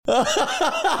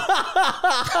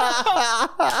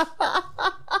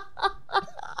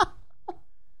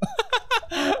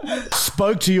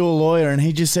Spoke to your lawyer and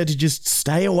he just said to just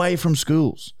stay away from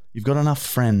schools. You've got enough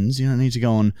friends. You don't need to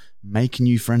go and make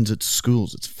new friends at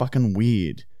schools. It's fucking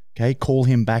weird. Okay? Call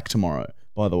him back tomorrow,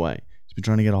 by the way. He's been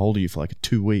trying to get a hold of you for like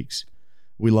 2 weeks.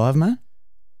 We live, man?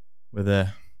 We're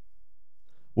there.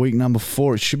 Week number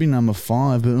 4. It should be number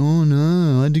 5, but oh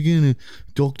no, I had to get a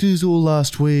doctor's all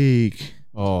last week.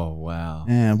 Oh, wow.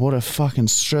 Man, what a fucking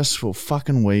stressful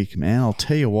fucking week, man. I'll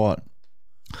tell you what.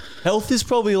 Health is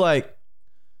probably like...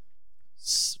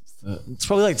 It's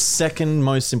probably like second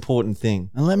most important thing.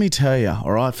 And let me tell you,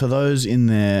 all right, for those in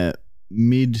their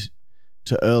mid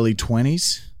to early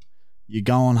 20s, you're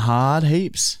going hard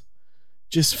heaps.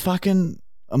 Just fucking,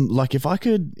 like if I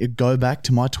could go back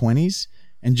to my 20s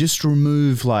and just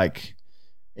remove like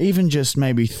even just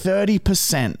maybe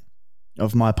 30%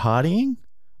 of my partying,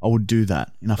 I would do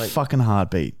that in a fucking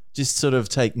heartbeat. Just sort of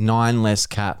take 9 less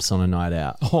caps on a night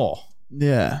out. Oh,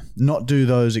 yeah. Not do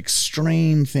those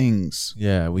extreme things.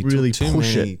 Yeah, we really took too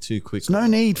push many it too quickly. There's no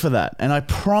need for that. And I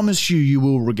promise you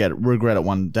will regret it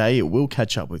one day. It will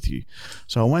catch up with you.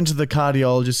 So I went to the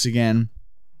cardiologist again.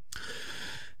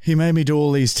 He made me do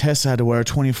all these tests. I had to wear a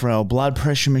 24-hour blood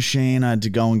pressure machine. I had to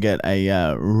go and get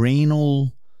a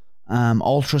renal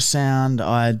ultrasound.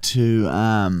 I had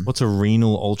to... What's a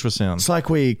renal ultrasound? It's like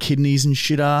where your kidneys and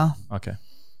shit are. Okay.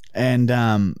 And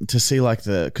to see like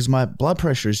because my blood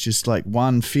pressure is just like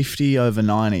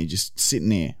 150/90, just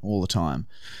sitting here all the time.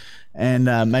 And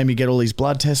made me get all these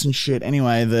blood tests and shit.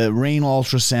 Anyway, the renal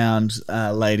ultrasound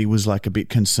lady was like a bit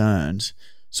concerned.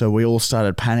 So we all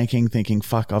started panicking, thinking,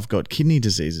 fuck, I've got kidney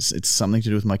disease. It's something to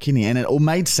do with my kidney. And it all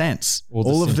made sense.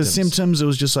 All of the symptoms, it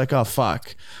was just like, oh,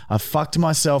 fuck. I fucked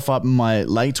myself up in my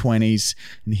late 20s,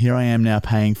 and here I am now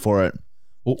paying for it.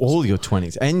 All your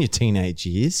 20s and your teenage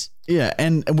years. Yeah,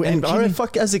 and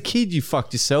fuck, as a kid, you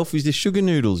fucked yourself with the sugar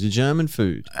noodles, your German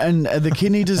food. And the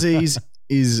kidney disease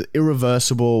is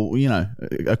irreversible, you know,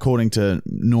 according to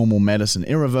normal medicine.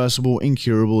 Irreversible,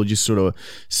 incurable. You just sort of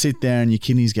sit there and your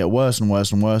kidneys get worse and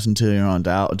worse and worse until you're on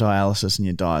dialysis and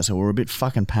you die. So we're a bit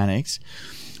fucking panicked.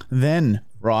 Then,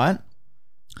 right,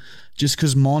 just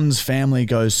because Mon's family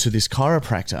goes to this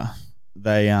chiropractor,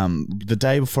 they the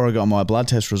day before I got my blood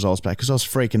test results back, because I was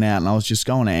freaking out and I was just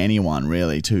going to anyone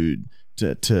really to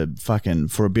fucking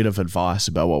for a bit of advice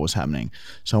about what was happening.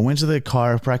 So I went to the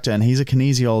chiropractor, and he's a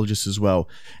kinesiologist as well.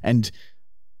 And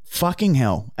fucking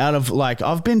hell, out of like,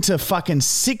 I've been to fucking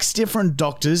 6 different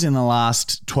doctors in the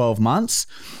last 12 months,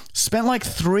 spent like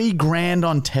 $3,000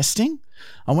 on testing.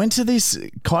 I went to this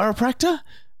chiropractor,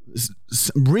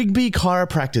 Rigby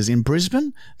Chiropractors in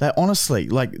Brisbane. They honestly,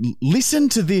 like, listen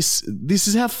to this. This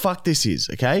is how fucked this is,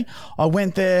 okay? I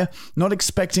went there not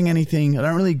expecting anything. I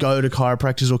don't really go to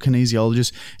chiropractors or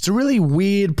kinesiologists. It's a really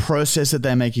weird process that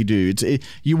they make you do.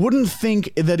 You wouldn't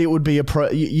think that it would be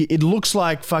it looks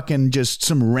like fucking just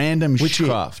some random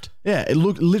witchcraft. Shit. Yeah, it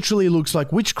literally looks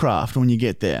like witchcraft when you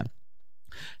get there.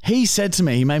 He said to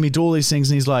me, he made me do all these things,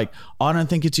 and he's like, I don't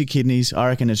think it's your kidneys. I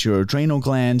reckon it's your adrenal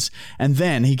glands. And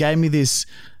then he gave me this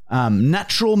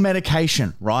natural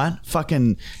medication, right?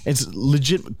 Fucking, it's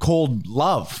legit called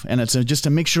Love, and it's just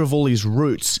a mixture of all these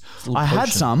roots. I had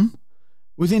some.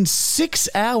 Within 6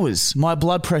 hours, my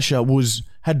blood pressure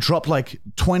had dropped like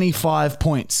 25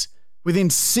 points.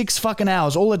 Within 6 fucking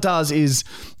hours. All it does is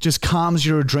just calms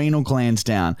your adrenal glands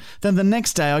down. Then the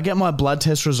next day I get my blood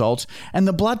test results, and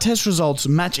the blood test results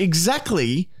match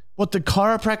exactly what the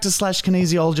chiropractor /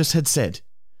 kinesiologist had said.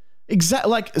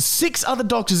 Like 6 other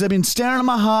doctors have been staring at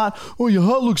my heart. Oh, your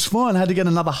heart looks fine. I had to get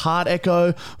another heart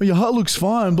echo. Oh, your heart looks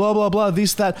fine. Blah, blah, blah.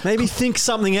 This, that. Maybe think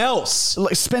something else.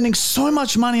 Like spending so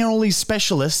much money on all these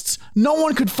specialists. No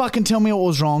one could fucking tell me what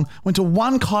was wrong. Went to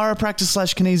one chiropractor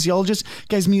 / kinesiologist.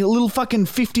 Gave me a little fucking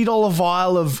 $50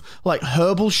 vial of like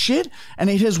herbal shit. And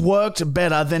it has worked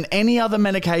better than any other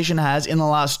medication has in the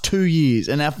last 2 years.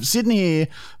 And I'm sitting here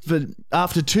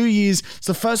after 2 years, it's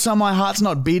the first time my heart's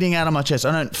not beating out of my chest.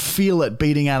 I don't feel it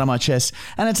beating out of my chest.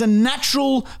 And it's a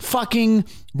natural fucking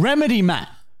remedy, Matt.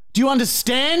 Do you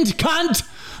understand, cunt?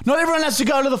 Not everyone has to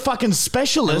go to the fucking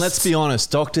specialist. And let's be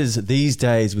honest, doctors these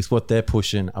days with what they're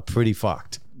pushing are pretty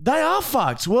fucked. They are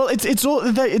fucked. Well, it's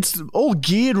all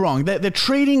geared wrong. They're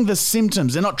treating the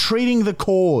symptoms. They're not treating the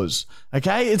cause.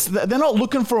 Okay, they're not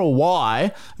looking for a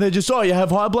why. They're just, oh, you have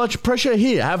high blood pressure.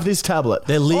 Here, have this tablet.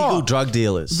 They're legal drug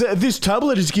dealers. This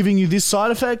tablet is giving you this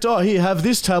side effect. Oh, here, have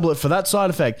this tablet for that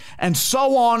side effect, and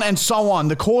so on and so on.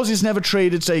 The cause is never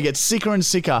treated, so you get sicker and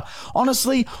sicker.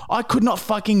 Honestly, I could not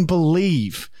fucking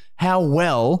believe how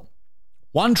well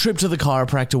one trip to the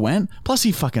chiropractor went. Plus,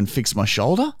 he fucking fixed my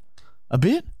shoulder a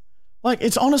bit. Like,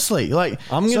 it's honestly like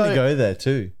I'm going to go there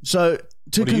too. So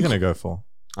What are you going to go for?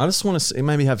 I just want to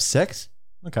maybe have sex.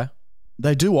 Okay.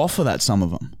 they do offer that, some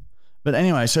of them. But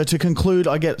anyway, so to conclude,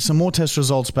 I get some more test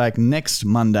results back next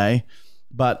Monday.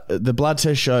 But the blood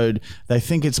test showed they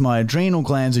think it's my adrenal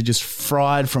glands are just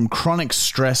fried from chronic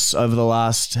stress over the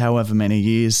last however many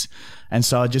years. And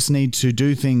so I just need to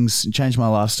do things, change my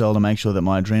lifestyle to make sure that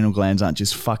my adrenal glands aren't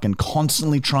just fucking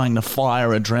constantly trying to fire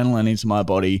adrenaline into my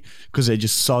body because they're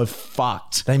just so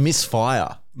fucked. They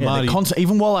misfire. Yeah,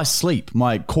 even while I sleep,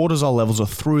 my cortisol levels are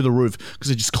through the roof because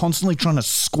they're just constantly trying to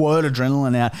squirt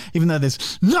adrenaline out, even though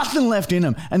there's nothing left in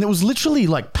them. And it was literally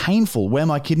like painful where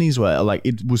my kidneys were. Like,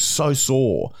 it was so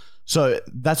sore. So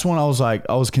that's when I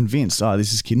was convinced,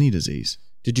 this is kidney disease.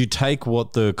 Did you take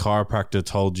what the chiropractor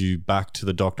told you back to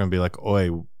the doctor and be like,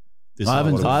 oi, this I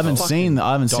haven't seen the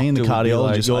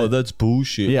cardiologist. Like, oh, that's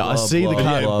bullshit. Yeah, I see the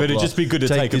Yeah, but it'd just be good to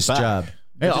take this it back. jab.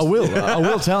 Yeah, I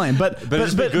will tell him. But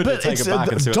it'd be good to take it's it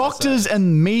back and see what they doctors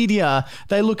and media.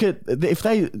 They look at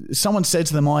someone said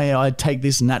to them, "Oh yeah, I take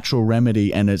this natural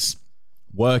remedy and it's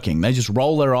working." They just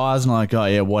roll their eyes and like, "Oh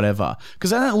yeah, whatever," because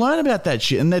they don't learn about that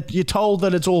shit, and that you're told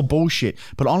that it's all bullshit.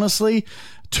 But honestly,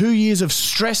 2 years of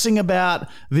stressing about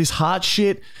this heart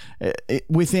shit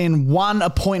within one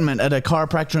appointment at a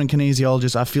chiropractor and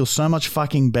kinesiologist, I feel so much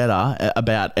fucking better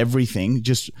about everything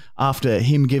just after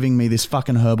him giving me this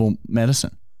fucking herbal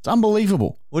medicine. It's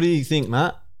unbelievable. What do you think,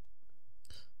 Matt?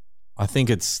 I think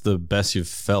it's the best you've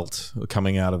felt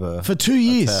coming out of a For 2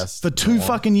 years. test. For two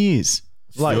fucking years.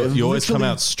 Like, you always come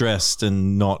literally- out stressed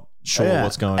and not sure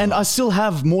what's going on. And I still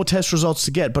have more test results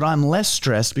to get, but I'm less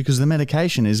stressed because the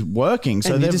medication is working.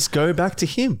 So And you they've- just go back to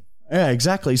him. Yeah,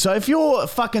 exactly. So if you're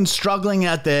fucking struggling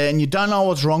out there and you don't know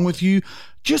what's wrong with you,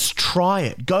 just try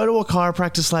it. Go to a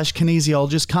chiropractor /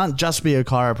 kinesiologist. Can't just be a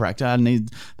chiropractor.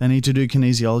 They need to do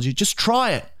kinesiology. Just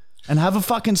try it and have a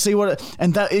fucking see what it.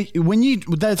 And when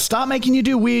they start making you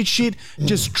do weird shit,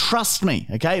 just trust me.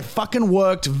 Okay, it fucking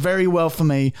worked very well for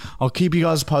me. I'll keep you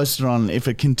guys posted on if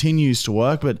it continues to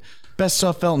work. But best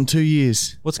I've felt in 2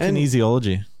 years. What's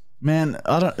kinesiology? Man,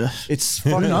 I don't. It's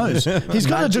Who fucking knows? He's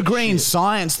got a degree in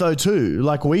science though too,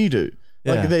 like we do.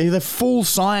 Like they're full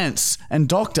science and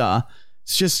doctor.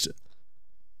 It's just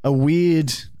a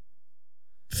weird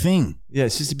thing. Yeah,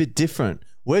 it's just a bit different.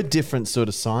 We're different sort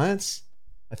of science,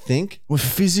 I think. We're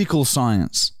physical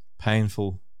science.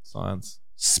 Painful science.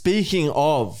 Speaking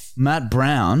of Matt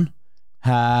Brown,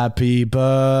 happy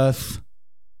birth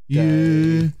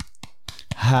you.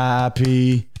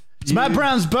 Happy. It's Matt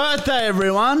Brown's birthday,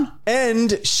 everyone.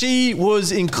 And she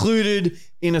was included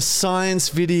in a science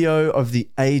video of the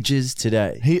ages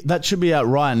today. That should be out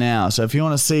right now. So if you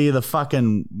want to see the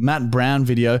fucking Matt Brown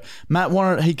video,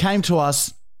 he came to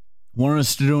us, wanted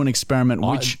us to do an experiment.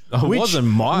 Which wasn't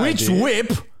my idea.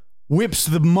 whips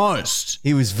the most?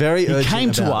 He was very urgent. He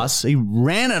came to about us, he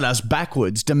ran at us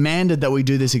backwards, demanded that we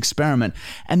do this experiment,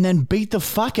 and then beat the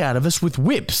fuck out of us with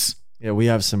whips. Yeah, we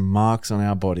have some marks on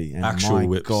our body. And Actual my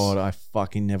whips. God, I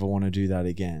fucking never want to do that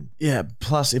again. Yeah,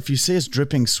 plus if you see us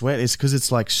dripping sweat, it's because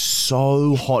it's like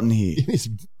so hot in here. It's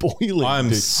boiling. I'm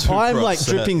dude. super I'm like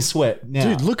upset. dripping sweat now.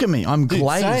 Dude, look at me. I'm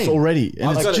glazed same. already.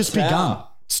 And I've it's got a just towel. begun.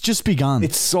 It's just begun.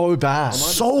 It's so bad.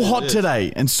 so hot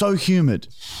today and so humid.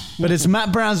 But it's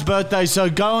Matt Brown's birthday, so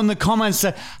go in the comments,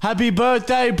 say, happy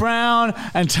birthday, Brown,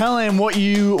 and tell him what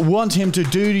you want him to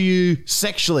do to you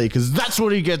sexually, because that's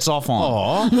what he gets off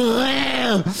on.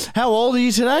 Aww. How old are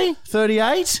you today?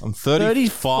 38? I'm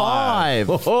 35. 35.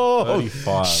 Oh,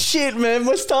 35. shit, man.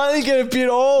 We're starting to get a bit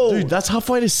old. Dude, that's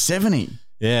halfway to 70.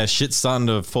 Yeah, shit's starting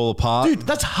to fall apart. Dude,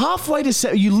 that's halfway to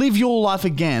 70. You live your life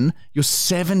again, you're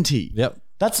 70. Yep.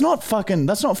 That's not fucking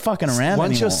around Once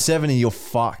anymore. you're 70, you're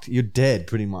fucked. You're dead,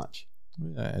 pretty much.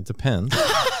 Yeah, it depends.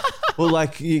 Well,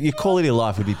 like, your quality of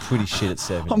life would be pretty shit at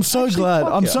 70. I'm so glad.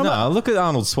 I'm so No, look at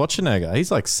Arnold Schwarzenegger.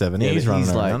 He's like 70. Yeah, he's but running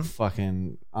he's around. like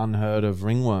fucking unheard of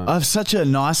ringworm. I have such a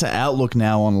nicer outlook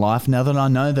now on life now that I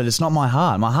know that it's not my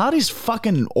heart. My heart is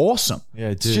fucking awesome. Yeah,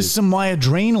 It's dude. just my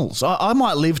adrenals. I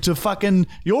might live to fucking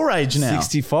your age now.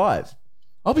 65.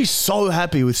 I'll be so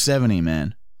happy with 70,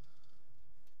 man.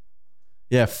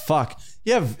 Yeah, fuck.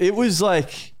 Yeah, it was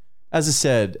like, as I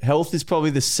said, health is probably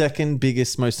the second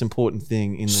biggest, most important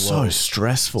thing in the So world.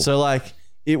 stressful. So, like,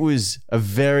 it was a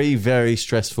very, very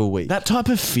stressful week. that type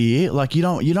of fear, like you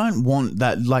don't want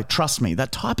that. Like, trust me,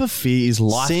 that type of fear is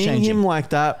life Seeing changing. him like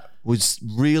that was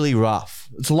really rough.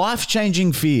 It's life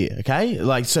changing fear. Okay,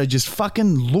 like so, just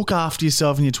fucking look after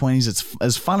yourself in your 20s. It's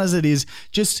as fun as it is.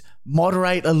 Just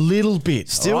moderate a little bit.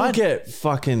 Still all right? get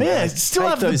fucking... Yeah, like, still take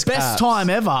have the those best abs. time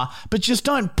ever, but just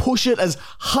don't push it as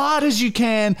hard as you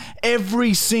can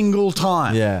every single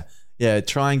time. Yeah. Yeah,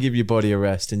 try and give your body a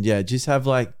rest, and yeah, just have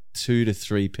like 2 to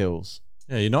 3 pills.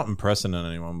 Yeah, you're not impressing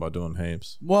anyone by doing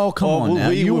heaps. Well, come on now.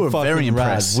 You were very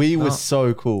impressed. We were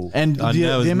so cool. And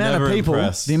the amount of people,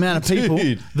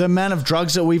 the amount of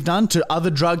drugs that we've done to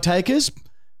other drug takers,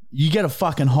 you get a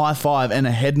fucking high five and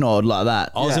a head nod like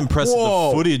that. I was impressed with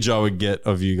the footage I would get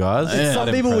of you guys. Yeah. Some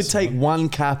people would take 1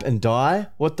 cap and die.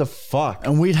 What the fuck?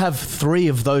 And we'd have 3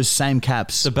 of those same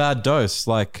caps. It's a bad dose,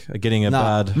 like getting a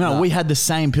bad... No, we had the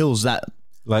same pills that...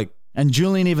 Like... And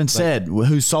Julian even said,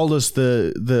 who sold us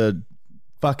the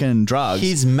fucking drugs.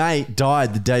 His mate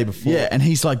died the day before. Yeah, and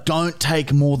he's like, don't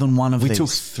take more than one of these. We took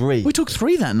 3. We took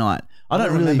 3 that night. I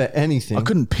don't remember anything. I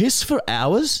couldn't piss for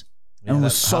hours. And it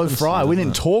was so fried. We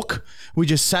didn't talk. We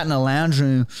just sat in a lounge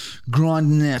room,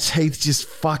 grinding our teeth, just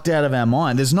fucked out of our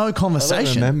mind. There's no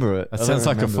conversation. I don't remember it. That sounds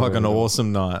like a fucking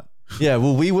awesome night. Yeah,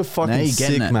 well, we were fucking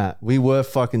sick, Matt. We were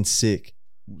fucking sick.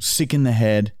 Sick in the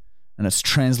head, and it's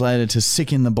translated to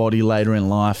sick in the body later in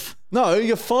life. No,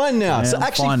 you're fine now. Yeah, so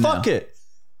actually, fuck it.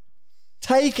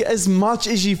 Take as much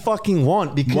as you fucking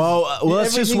want because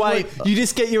let's just wait. You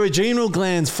just get your adrenal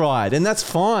glands fried, and that's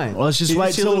fine. Well, let's just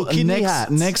wait till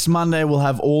next Monday. We'll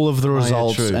have all of the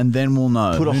results, and then we'll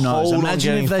know. Who knows?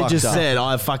 Imagine if they just said,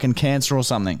 "I have fucking cancer" or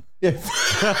something. Yeah.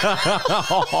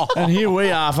 And here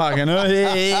we are, fucking and I've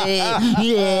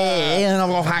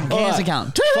got fucking cancer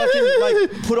count.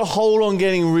 Fucking put a hold on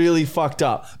getting really fucked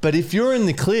up. But if you're in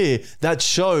the clear, that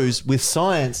shows with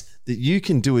science that you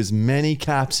can do as many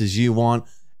caps as you want,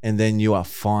 and then you are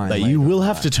fine. That you will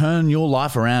have to turn your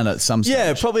life around at some stage.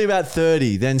 Yeah, probably about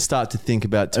 30. Then start to think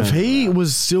about turning. If he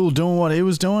was still doing what he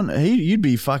was doing, you'd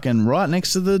be fucking right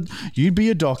next to you'd be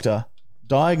a doctor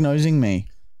diagnosing me.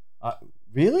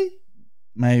 Really?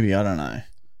 Maybe, I don't know.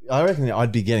 I reckon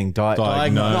I'd be getting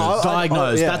diagnosed.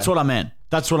 Diagnosed. That's what I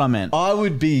meant. I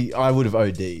would have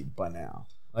OD'd by now.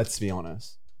 Let's be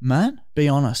honest. Man, be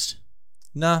honest.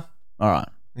 Nah. All right.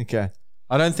 Okay.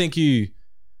 I think you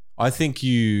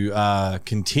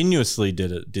continuously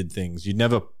did things. You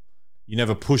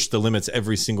never pushed the limits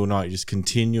every single night. You just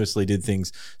continuously did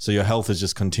things. So your health is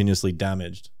just continuously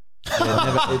damaged.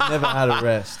 Yeah, it never had a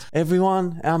rest.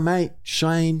 Everyone, our mate,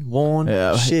 Shane Warne,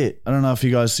 shit. I don't know if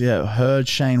you guys heard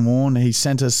Shane Warne. He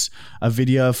sent us a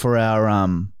video for our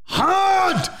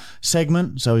hard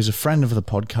segment. So he's a friend of the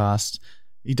podcast.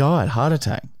 He died, heart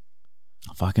attack.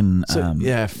 Fucking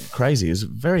crazy. He's a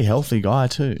very healthy guy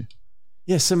too.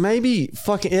 Yeah, so maybe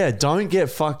don't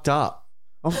get fucked up.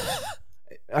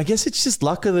 I guess it's just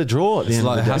luck of the draw at the end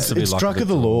of the day. It's struck of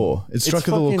the law. It's struck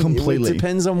of the law completely. It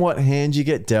depends on what hand you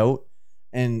get dealt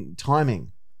and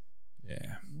timing.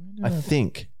 Yeah. I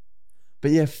think.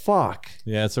 But yeah, fuck.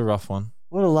 Yeah, it's a rough one.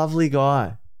 What a lovely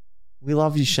guy. We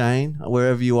love you, Shane,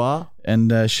 wherever you are.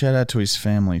 And shout out to his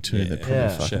family too. Yeah, They're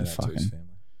probably shout out to his family.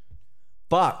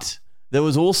 But there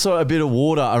was also a bit of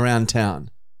water around town.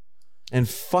 And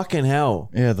fucking hell.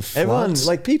 Yeah, the floods.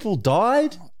 Everyone, people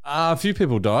died. A few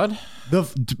people died.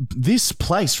 This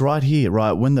place right here,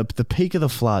 right, when the peak of the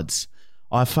floods,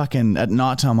 I fucking, at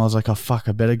nighttime, I was like, oh, fuck,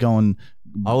 I better go and...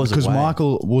 Because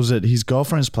Michael was at his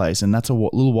girlfriend's place, and that's a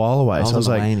little while away. So I was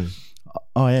like,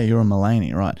 oh, yeah, you're a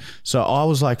Mulaney, right. So I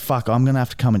was like, fuck, I'm going to have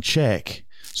to come and check.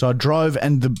 So I drove,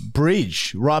 and the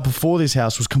bridge right before this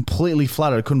house was completely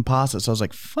flooded. I couldn't pass it. So I was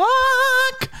like,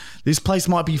 fuck, this place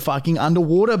might be fucking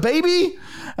underwater, baby.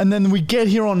 And then we get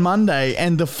here on Monday,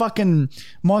 and the fucking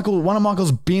one of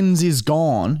Michael's bins is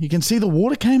gone. You can see the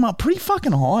water came up pretty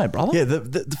fucking high, brother. Yeah,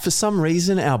 for some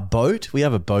reason, our boat, we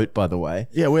have a boat, by the way.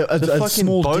 Yeah, we're a fucking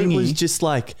small boat dinghy. Was just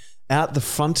out the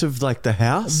front of the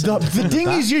house. The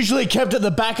dinghy's usually kept at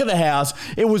the back of the house.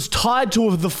 It was tied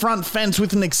to the front fence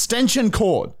with an extension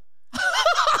cord.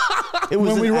 It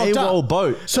was an AWOL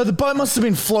boat. So the boat must have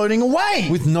been floating away.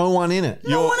 With no one in it.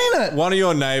 No one in it. One of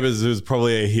your neighbours who's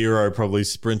probably a hero probably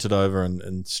sprinted over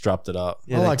and strapped it up.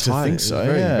 Yeah, I like to think so.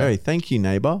 Very. Thank you,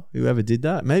 neighbour, whoever did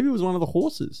that. Maybe it was one of the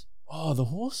horses. Oh, the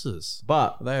horses.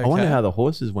 But I wonder how the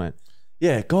horses went.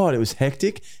 Yeah, God, it was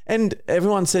hectic. And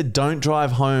everyone said don't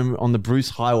drive home on the Bruce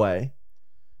Highway.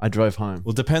 I drove home.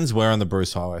 Well, it depends where on the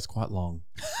Bruce Highway. It's quite long.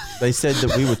 They said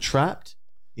that we were trapped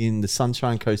in the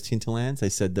Sunshine Coast hinterlands. They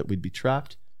said that we'd be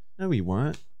trapped. No, we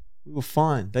weren't. We were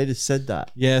fine. They just said that.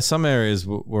 Yeah, some areas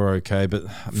were okay, but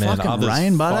man, fucking others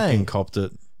rain, fucking copped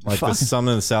it. There's some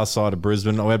in the south side of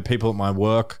Brisbane. I had people at my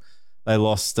work. They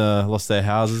lost their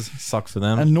houses. Sucked for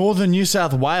them. And northern New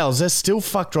South Wales, they're still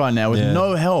fucked right now with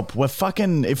no help. We're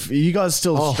fucking, if you guys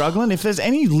still struggling, if there's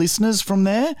any listeners from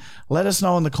there, let us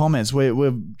know in the comments.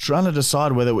 We're trying to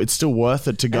decide whether it's still worth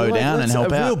it to go down and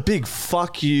help out. A real big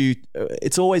fuck you.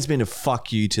 It's always been a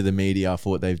fuck you to the media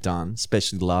for what they've done,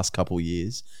 especially the last couple of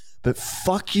years. But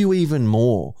fuck you even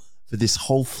more for this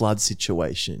whole flood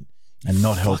situation. And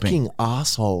not helping. Fucking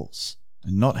assholes.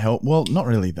 And not help. Well, not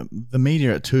really the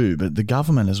media too, but the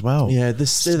government as well. Yeah,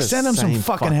 send them some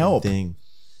fucking help. Thing.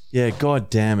 Yeah, god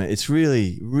damn it. It's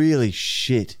really, really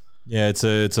shit. Yeah, it's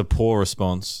a poor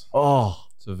response. Oh,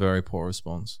 It's a very poor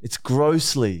response. it's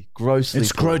grossly.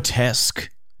 It's poor.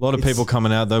 grotesque. A lot of people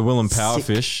coming out though. Willem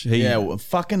Powerfish.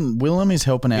 Fucking Willem is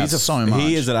helping out so much.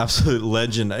 He is an absolute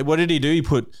legend. What did he do? He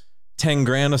put 10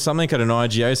 grand or something at an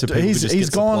IGA so people could just get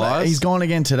supplies. He's gone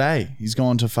again today. He's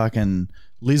gone to fucking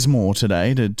Lismore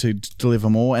today to deliver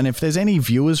more. And if there's any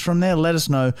viewers from there, let us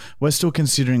know. We're still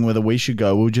considering whether we should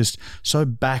go. We're just so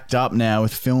backed up now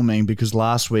with filming because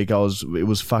last week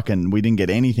we didn't get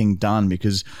anything done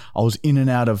because I was in and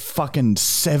out of fucking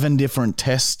 7 different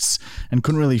tests and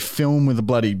couldn't really film with a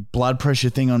bloody blood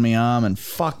pressure thing on my arm. And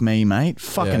fuck me, mate.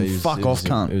 Fuck off,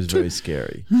 cunt. It was very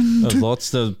scary. There's lots.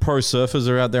 The pro surfers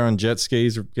are out there on jet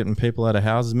skis getting people out of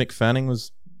houses. Mick Fanning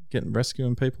was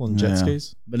rescuing people on jet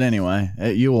skis. But anyway,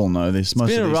 you all know this. It's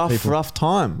been a rough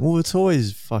time. Well, it's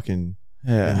always fucking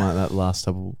been like that last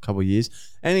couple of years.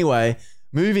 Anyway,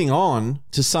 moving on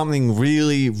to something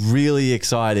really, really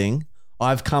exciting.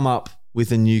 I've come up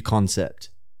with a new concept.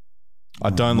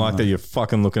 I don't like that you're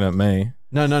fucking looking at me.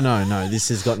 No. This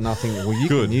has got nothing. Well, you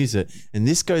can use it. And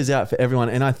this goes out for everyone.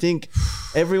 And I think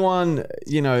everyone,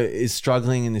 is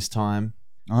struggling in this time.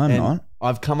 I'm not.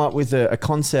 I've come up with a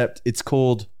concept. It's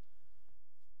called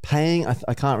paying.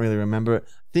 I can't really remember it.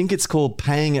 I think it's called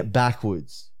paying it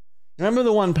backwards. Remember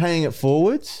the one paying it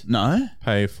forwards? No.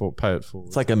 Pay it forward.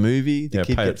 It's like a movie. The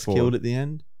kid pay it gets forward. killed at the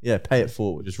end. Yeah, pay it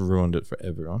forward. Just ruined it for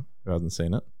everyone who hasn't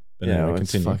seen it. But Yeah, anyway,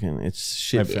 it's continue. it's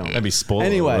shit film. Maybe spoil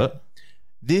Anyway, it.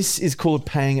 this is called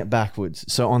paying it backwards.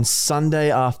 So on Sunday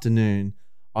afternoon,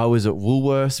 I was at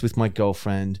Woolworths with my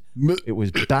girlfriend. It was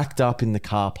backed up in the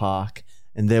car park,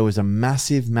 and there was a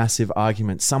massive, massive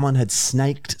argument. Someone had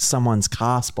snaked someone's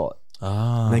car spot.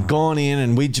 And they'd gone in,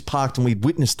 and we just parked, and we'd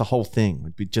witnessed the whole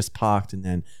thing. We just parked, and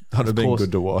then That'd have been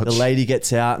good to watch. The lady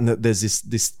gets out, and there's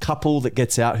this couple that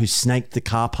gets out who snaked the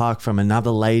car park from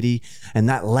another lady, and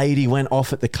that lady went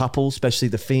off at the couple, especially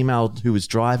the female who was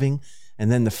driving,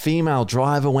 and then the female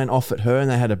driver went off at her, and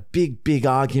they had a big, big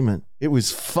argument. It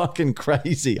was fucking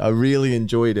crazy. I really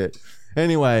enjoyed it.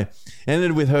 Anyway,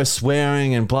 ended with her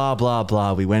swearing and blah, blah,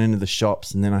 blah. We went into the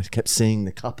shops, and then I kept seeing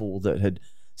the couple that had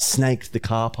snaked the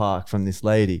car park from this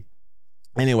lady.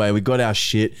 Anyway, we got our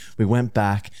shit. We went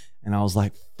back, and I was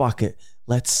like, fuck it.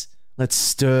 Let's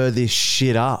stir this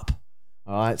shit up.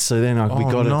 All right. So then we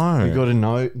got a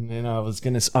note, and then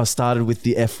I started with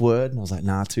the F word, and I was like,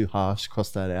 nah, too harsh.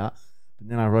 Cross that out.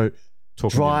 And then I wrote,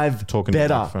 drive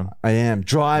better. I am.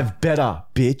 Drive better,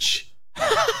 bitch.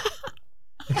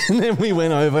 And then we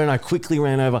went over, and I quickly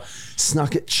ran over,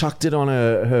 snuck it, chucked it on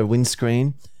her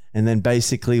windscreen. And then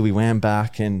basically we ran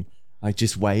back, and I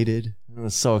just waited. It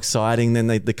was so exciting. Then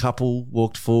the couple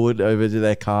walked forward over to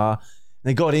their car.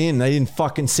 They got in. They didn't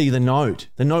fucking see the note.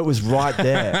 The note was right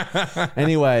there.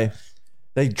 Anyway,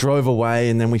 they drove away,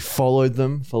 and then we followed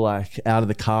them for out of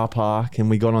the car park, and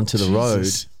we got onto the road.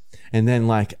 And then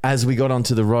as we got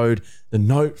onto the road, the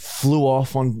note flew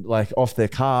off off their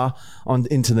car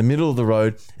into the middle of the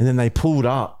road, and then they pulled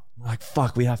up.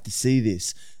 Fuck, we have to see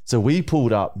this. So we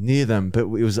pulled up near them, but it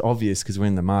was obvious because we're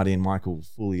in the Marty and Michael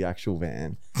fully actual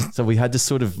van. So we had to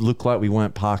sort of look like we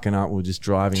weren't parking up. We were just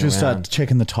driving around. Just start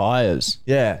checking the tires.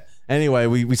 Yeah. Anyway,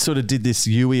 we sort of did this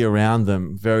U-ey around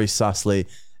them very sussly.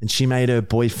 And she made her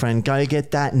boyfriend go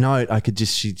get that note.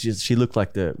 She looked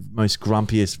like the most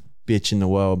grumpiest bitch in the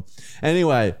world.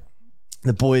 Anyway,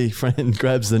 the boyfriend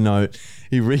grabs the note.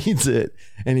 He reads it,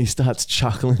 and he starts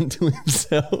chuckling to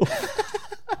himself.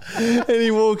 And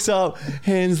he walks up,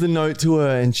 hands the note to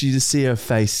her, and she just see her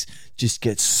face just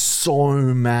gets so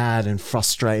mad and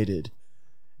frustrated.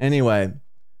 Anyway,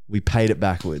 we paid it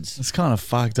backwards. It's kind of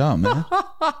fucked up, man.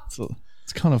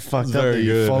 It's kind of fucked up that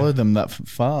you followed them that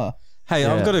far. Hey,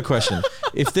 I've got a question.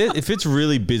 If it's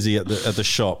really busy at the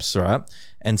shops, right,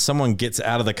 and someone gets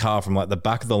out of the car from the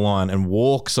back of the line and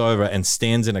walks over and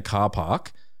stands in a car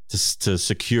park to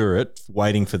secure it,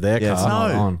 waiting for their car. It's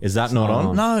not on. Is that not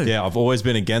on? No. Yeah, I've always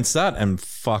been against that, and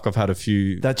fuck, I've had a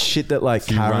few. That shit that Karens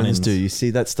run-ins. do. You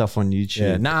see that stuff on YouTube.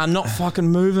 Yeah. Nah, I'm not fucking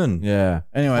moving. Yeah.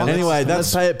 Anyway,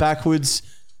 that's pay it backwards.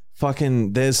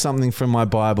 Fucking, there's something from my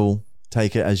Bible.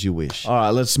 Take it as you wish. All right,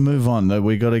 let's move on. Though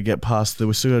we got to get past.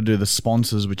 We still got to do the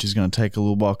sponsors, which is going to take a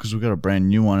little while because we've got a brand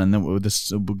new one, and then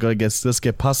let's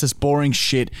get past this boring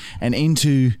shit and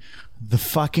into the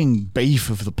fucking beef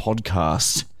of the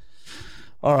podcast.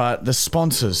 All right, the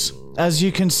sponsors. As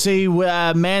you can see,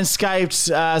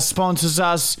 Manscaped sponsors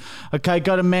us. Okay,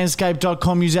 go to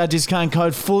manscaped.com, use our discount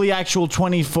code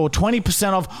FullyActual20 for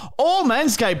 20% off all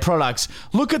Manscaped products.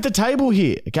 Look at the table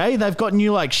here, okay? They've got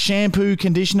new like shampoo,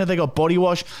 conditioner, they got body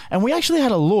wash, and we actually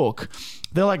had a look.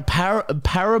 They're like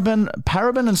paraben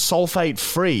and sulfate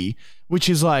free, which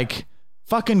is like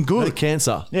fucking good. No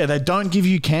cancer. Yeah, they don't give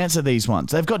you cancer, these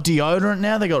ones. They've got deodorant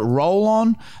now. They got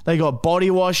roll-on. They got body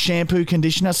wash, shampoo,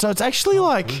 conditioner. So it's actually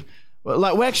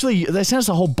they sent us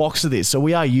a whole box of this. So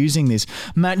we are using this.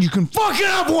 Matt, you can fucking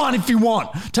have one if you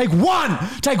want. Take one.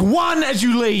 Take one as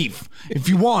you leave if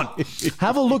you want.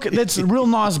 Have a look at that's real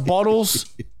nice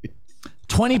bottles.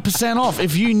 20% off.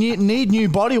 If you need new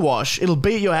body wash, it'll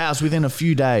be at your house within a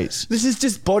few days. This is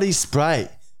just body spray.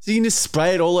 So you can just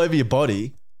spray it all over your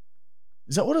body.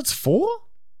 Is that what it's for? What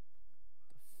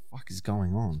the fuck is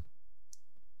going on?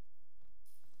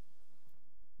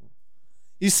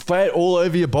 You spray it all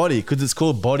over your body because it's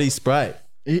called body spray.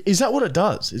 Is that what it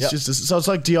does? It's just so it's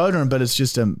like deodorant, but it's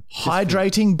just a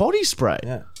hydrating body spray.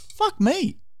 Yeah. Fuck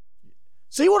me.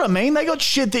 See what I mean? They got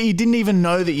shit that you didn't even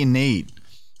know that you need.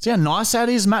 See how nice that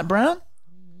is, Matt Brown?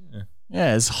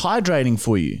 Yeah, it's hydrating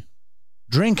for you.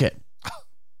 Drink it.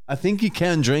 I think you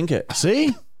can drink it.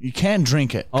 See? You can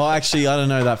drink it. Oh, actually, I don't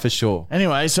know that for sure.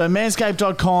 Anyway, so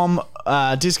manscaped.com,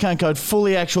 discount code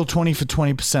FullyActual20 for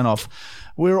 20% off.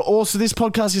 We're also, this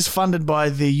podcast is funded by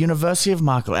the University of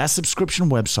Markle, our subscription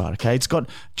website, okay? It's got,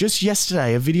 just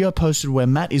yesterday, a video posted where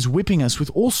Matt is whipping us with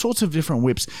all sorts of different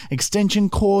whips. Extension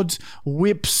cords,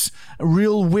 whips,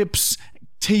 real whips,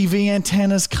 TV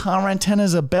antennas, car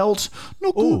antennas, a belt.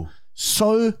 Ooh.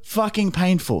 So fucking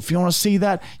painful. If you want to see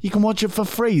that, you can watch it for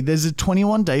free. There's a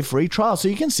 21-day free trial, so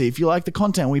you can see if you like the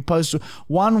content. We post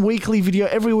one weekly video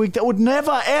every week that would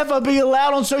never, ever be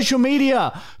allowed on social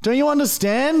media. Don't you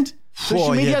understand?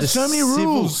 Social media has so many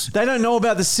rules. They don't know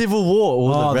about the Civil War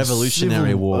or the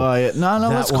Revolutionary War. Oh, yeah. No,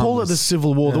 let's call it the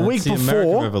Civil War. The week the before.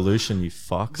 American Revolution, you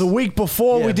fucks. The week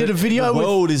before, we did a video the with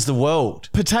world is the world.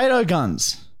 potato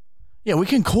guns. Yeah, we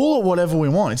can call it whatever we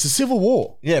want. It's a civil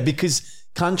war. Yeah, because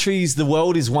the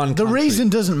world is one The country. reason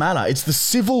doesn't matter. It's the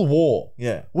Civil War.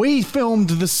 Yeah. We filmed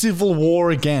the Civil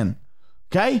War again.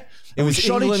 Okay? It was we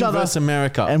shot England each other versus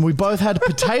America. and we both had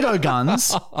potato guns.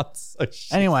 So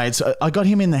shit. Anyway, I got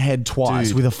him in the head twice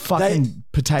Dude, with a fucking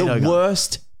potato the gun.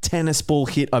 worst tennis ball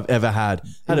hit I've ever had.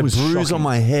 Had a was bruise shocking. on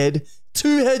my head.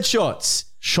 2 headshots.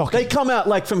 Shocking. They come out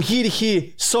like from here to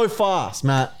here so fast,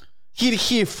 Matt. Here to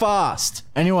here fast.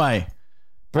 Anyway,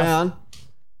 Brown.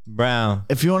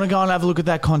 if you want to go and have a look at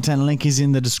that content, link is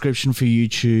in the description for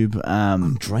YouTube.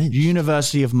 I'm drenched.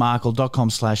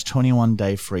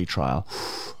 universityofmarkle.com/21-day free trial.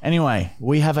 Anyway,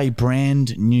 we have a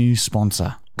brand new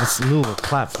sponsor. Let's a little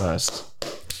clap first.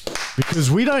 Because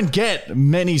we don't get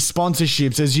many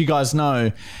sponsorships, as you guys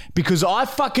know, because I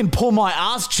fucking pull my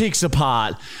ass cheeks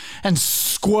apart and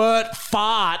squirt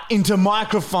fart into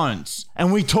microphones.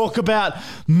 And we talk about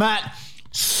Matt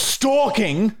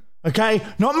stalking. Okay,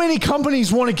 not many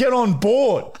companies want to get on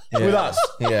board with us.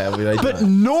 Yeah, But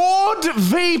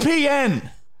NordVPN,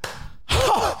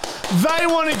 they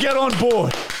want to get on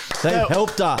board. They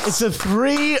helped us. It's a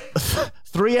three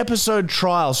episode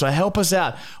trial, so help us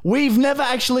out. We've never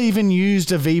actually even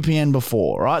used a VPN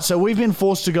before, right? So we've been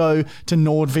forced to go to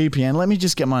NordVPN. Let me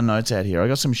just get my notes out here. I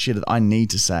got some shit that I need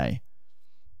to say.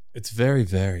 It's very,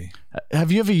 very.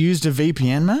 Have you ever used a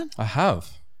VPN, man? I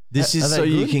have. This is Are they so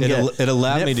you good? can get It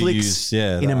allowed me Netflix to use,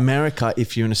 in that. America.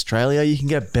 If you're in Australia, you can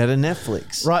get better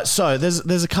Netflix. Right, so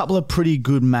there's a couple of pretty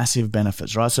good massive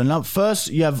benefits, right? So now, first,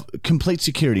 you have complete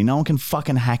security. No one can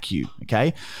fucking hack you,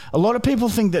 okay? A lot of people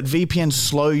think that VPNs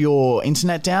slow your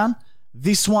internet down.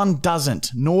 This one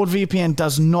doesn't. NordVPN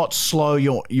does not slow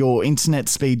your internet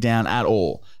speed down at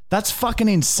all. That's fucking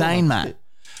insane, man.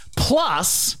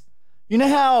 Plus, you know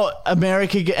how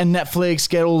America and Netflix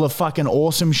get all the fucking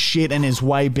awesome shit and is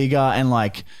way bigger and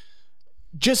like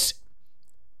just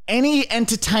any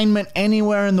entertainment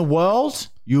anywhere in the world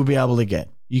you'll be able to get.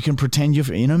 You can pretend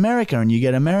you're in America and you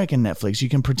get American Netflix. You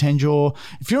can pretend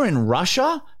if you're in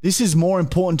Russia, this is more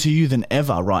important to you than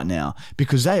ever right now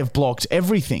because they have blocked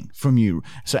everything from you.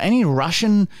 So any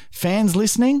Russian fans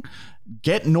listening,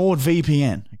 get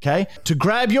NordVPN, okay? To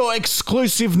grab your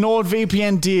exclusive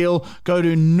NordVPN deal, go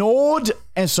to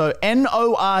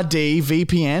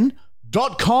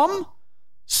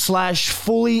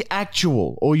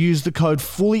NordVPN.com/fullyactual or use the code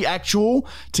fullyactual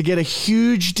to get a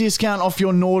huge discount off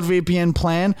your NordVPN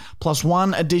plan plus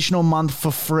 1 additional month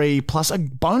for free plus a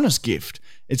bonus gift.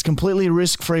 It's completely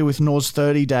risk-free with Nord's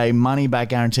 30-day money-back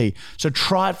guarantee. So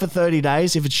try it for 30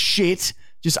 days. If it's shit,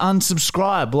 just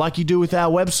unsubscribe like you do with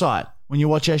our website. when you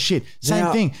watch our shit. Same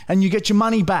Now- thing. And you get your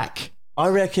money back. I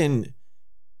reckon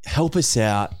help us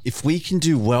out. If we can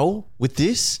do well with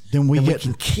this, Then we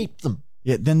can keep them.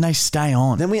 Yeah, then they stay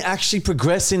on. Then we actually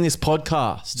progress in this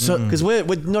podcast. So- Because we're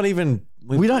not even...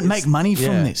 We don't make money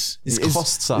from this. This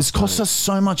costs us. This costs money. us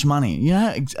so much money. You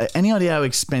know, any idea how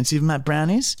expensive Matt Brown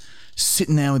is?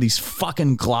 Sitting there with his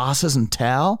fucking glasses and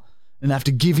towel and have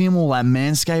to give him all that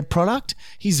Manscaped product.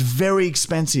 He's very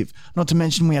expensive. Not to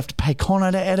mention we have to pay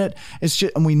Connor to edit. It's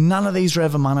just, and none of these are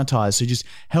ever monetized. So just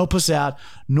help us out.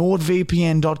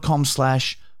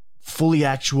 NordVPN.com/fully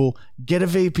actual. Get a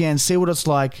VPN. See what it's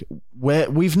like.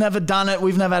 We've never done it.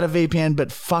 We've never had a VPN,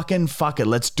 but fucking fuck it.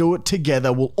 Let's do it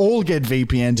together. We'll all get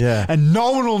VPNs, Yeah. and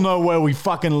no one will know where we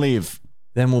fucking live.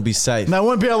 Then we'll be safe. And they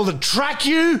won't be able to track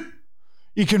you.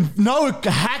 No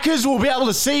hackers will be able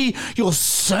to see your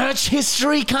search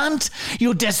history, cunt.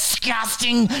 Your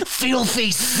disgusting,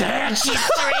 filthy search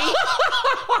history.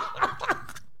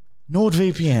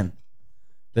 NordVPN.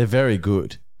 They're very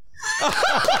good.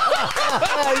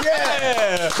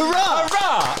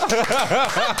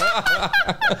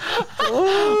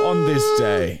 On this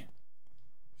day.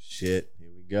 Shit. Here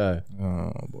we go.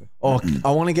 Oh boy. Oh,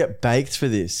 I want to get baked for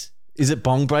this. Is it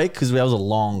bong break? Because that was a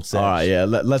long session. All right, yeah.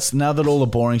 Let's now that all the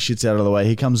boring shit's out of the way,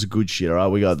 here comes the good shit. All right,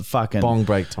 we got the fucking Bong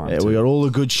break time. Yeah, too. we got all the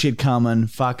good shit coming.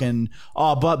 Fucking.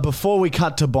 Oh, but before we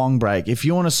cut to bong break, if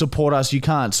you want to support us, you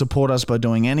can't support us by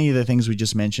doing any of the things we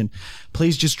just mentioned.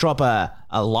 Please just drop a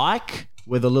like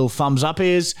where the little thumbs up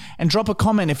is, and drop a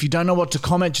comment. If you don't know what to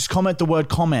comment, just comment the word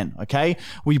comment. Okay,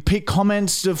 we pick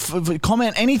comments to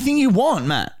comment anything you want,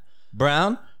 Matt.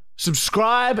 Brown.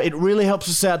 Subscribe. It really helps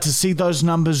us out to see those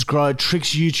numbers grow. It tricks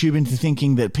YouTube into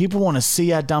thinking that people want to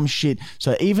see our dumb shit.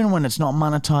 So even when it's not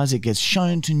monetized, it gets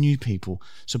shown to new people.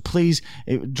 So please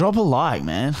drop a like,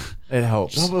 man. It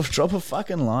helps. Drop a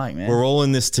fucking like, man. We're all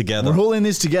in this together. We're all in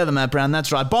this together, Matt Brown.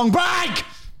 That's right. Bong break!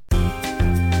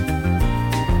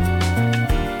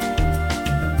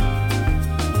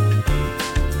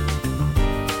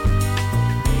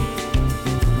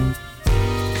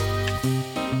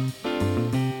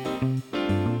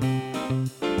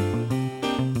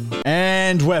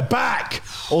 And we're back.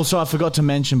 Also, I forgot to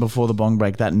mention before the bong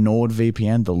break that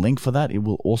NordVPN, the link for that, it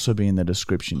will also be in the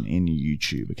description in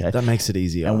YouTube, okay? That makes it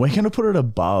easier. And we're going to put it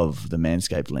above the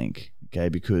Manscaped link, okay?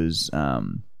 Because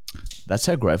that's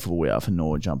how grateful we are for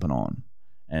Nord jumping on.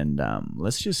 And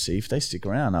let's just see if they stick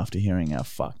around after hearing our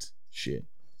fucked shit.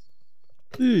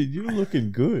 Dude, you're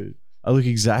looking good. I look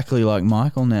exactly like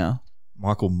Michael now.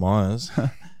 Michael Myers.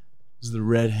 It's the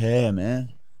red hair,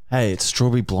 man. Hey, it's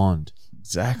strawberry blonde.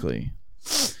 Exactly.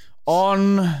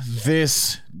 On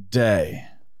this day.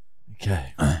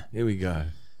 Okay, here we go.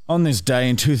 On this day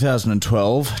in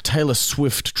 2012, Taylor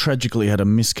Swift tragically had a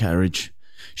miscarriage.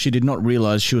 She did not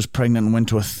realize she was pregnant and went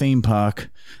to a theme park.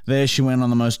 There she went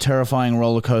on the most terrifying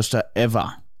roller coaster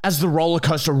ever. As the roller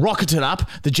coaster rocketed up,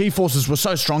 the G-forces were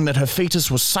so strong that her fetus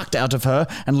was sucked out of her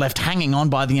and left hanging on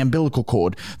by the umbilical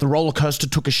cord. The roller coaster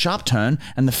took a sharp turn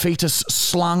and the fetus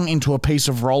slung into a piece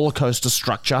of roller coaster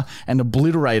structure and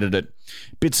obliterated it.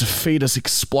 Bits of fetus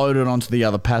exploded onto the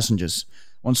other passengers.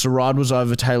 Once the ride was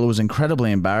over, Taylor was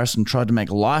incredibly embarrassed and tried to make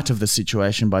light of the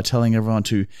situation by telling everyone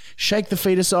to shake the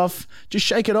fetus off, just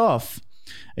shake it off.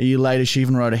 A year later, she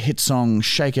even wrote a hit song,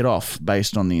 Shake It Off,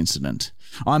 based on the incident.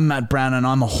 I'm Matt Brown and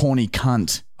I'm a horny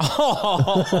cunt.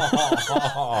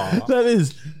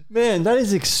 That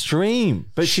is extreme.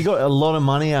 But she got a lot of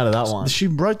money out of that one. She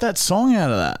wrote that song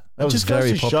out of that. That was just goes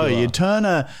very to show popular. you turn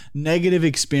a negative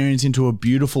experience into a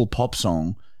beautiful pop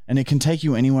song and it can take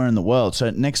you anywhere in the world. So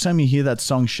next time you hear that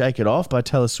song Shake It Off by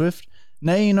Taylor Swift,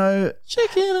 now you know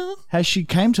Shake it off. how she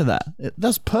came to that.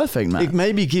 That's perfect, man. It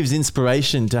maybe gives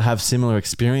inspiration to have similar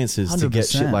experiences to get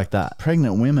shit 100%. like that.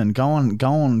 Pregnant women, go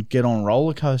on, get on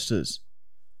roller coasters.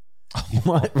 You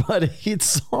might write a hit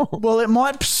song. Well, it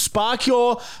might spark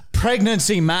your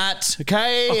pregnancy, Matt.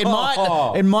 Okay,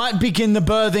 it might begin the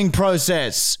birthing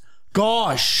process.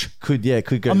 Gosh, Could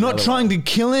go. I'm not trying to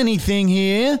kill anything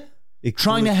here.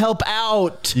 Trying to help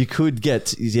out. You could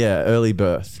get early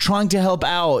birth. Trying to help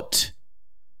out.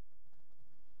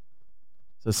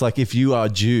 So it's like if you are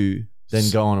due, then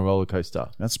go on a roller coaster.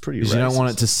 That's pretty. Because you don't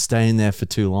want it to stay in there for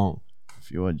too long.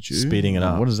 If you are Jew, Speeding it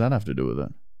up. What does that have to do with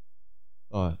it?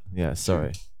 Oh yeah,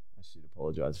 sorry. I should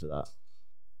apologize for that.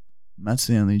 Matt's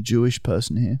the only Jewish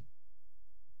person here.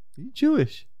 Are you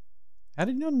Jewish? How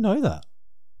did you not know that?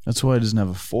 That's why he doesn't have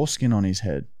a foreskin on his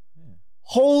head.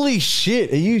 Holy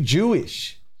shit! Are you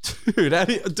Jewish? Dude,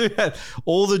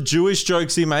 all the Jewish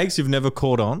jokes he makes, you've never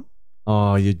caught on?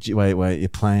 Oh, wait! You're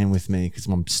playing with me because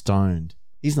I'm stoned.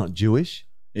 He's not Jewish.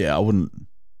 Yeah, I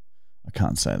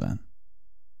can't say that. How do you not know that? How did you not know that? He's not Jewish. He's not Jewish. How did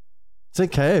you not know that? He's not Jewish. It's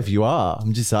okay if you are.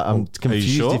 I'm confused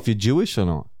sure? if you're Jewish or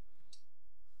not.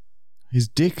 His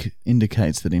dick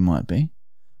indicates that he might be.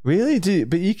 Really?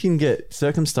 But you can get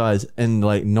circumcised and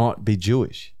like not be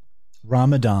Jewish.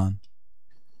 Ramadan.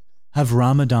 Have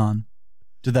Ramadan.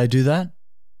 Do they do that?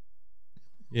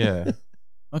 Yeah.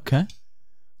 Okay.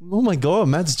 Oh my God,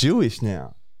 Matt's Jewish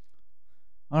now.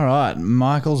 All right.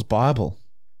 Michael's Bible.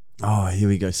 Oh, here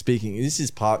we go. Speaking, this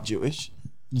is part Jewish.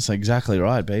 That's exactly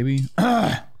right, baby.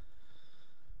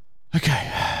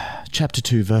 Okay. Chapter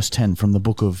 2, verse 10 from the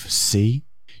book of C.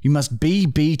 You must be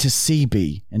B to see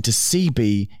B, and to see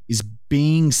B is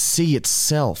being C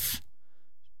itself.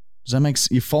 Does that make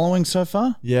sense? You following so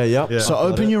far? Yeah, yep. Yeah. So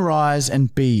open your eyes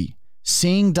and be.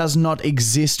 Seeing does not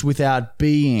exist without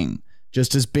being,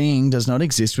 just as being does not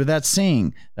exist without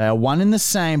seeing. They are one and the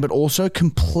same, but also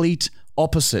complete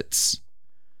opposites.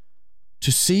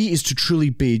 To see is to truly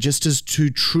be, just as to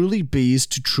truly be is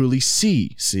to truly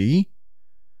see. See?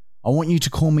 I want you to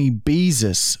call me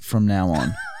Beezus from now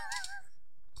on.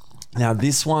 Now,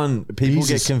 this one, people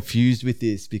Jesus. get confused with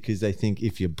this because they think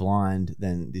if you're blind,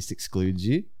 then this excludes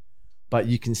you. But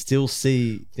you can still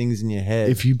see things in your head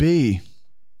If you be.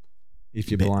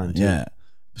 if you're blind. Too. Yeah.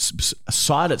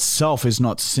 Sight itself is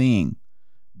not seeing.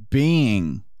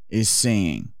 Being is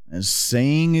seeing. And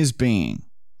seeing is being.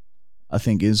 I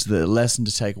think is the lesson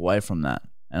to take away from that.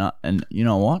 And you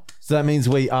know what? So that means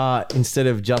we are, instead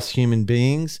of just human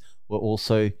beings, we're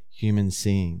also human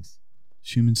seeings.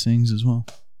 Human seeings as well.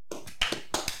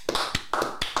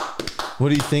 What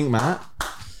do you think, Matt?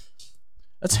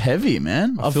 That's heavy,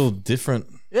 man. I feel different.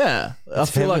 Yeah. I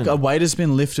feel like heaven. a weight has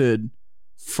been lifted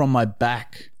from my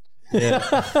back.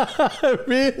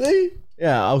 Really?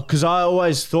 Yeah, because I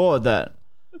always thought that.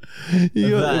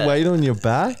 You got That- the weight on your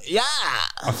back? Yeah.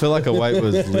 I feel like a weight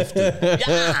was lifted.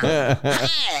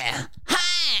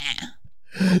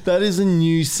 That is a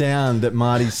new sound that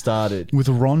Marty started. With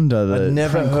Rhonda. The I've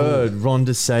never prank call. heard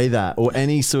Rhonda say that or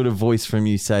any sort of voice from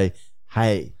you say,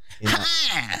 hey, in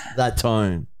that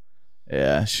tone.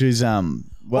 Yeah, she's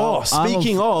well.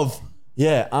 Speaking of,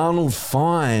 Arnold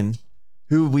Feine,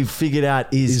 who we've figured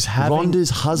out is Rhonda's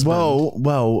husband.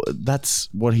 Well, that's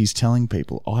what he's telling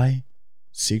people. I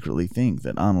secretly think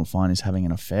that Arnold Feine is having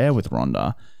an affair with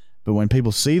Rhonda, but when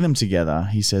people see them together,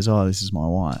 he says, "Oh, this is my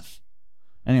wife."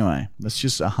 Anyway, that's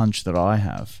just a hunch that I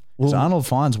have. Because Well- Arnold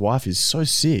Fine's wife is so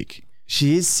sick.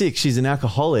 She is sick. She's an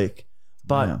alcoholic,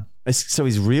 but so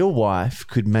his real wife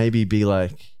could maybe be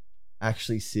like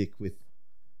actually sick with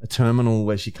a terminal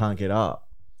where she can't get up.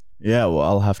 Yeah, well,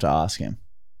 I'll have to ask him.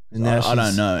 And I now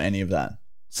don't know any of that.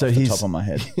 So off the he's top of my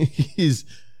head. he's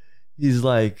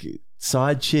like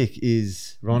side chick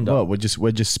is Rhonda. Well, we're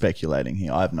just speculating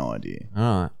here. I have no idea.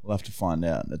 All right. We'll have to find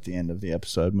out at the end of the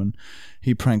episode when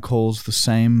he prank calls the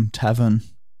same tavern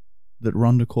that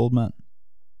Rhonda called Matt.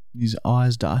 His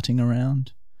eyes darting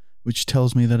around, which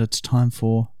tells me that it's time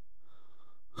for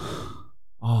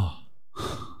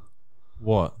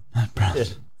What? Matt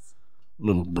Brown's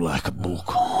little black book.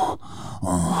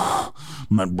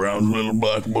 Matt Brown's little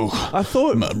black book. I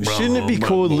thought, shouldn't it be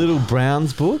called Little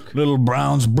Brown's book? Little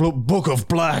Brown's book of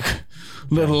black.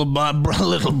 Little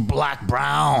black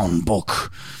brown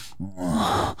book.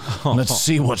 Let's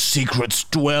see what secrets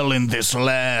dwell in this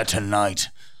lair tonight.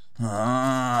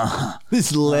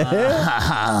 This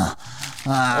lair?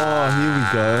 Oh, here we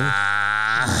go.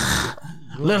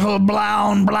 Little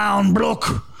brown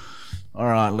book. All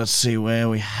right, let's see where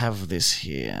we have this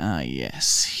here. Ah,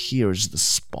 yes, here is the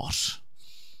spot.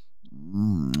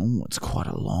 Oh, it's quite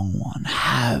a long one.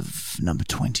 Have number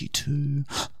 22.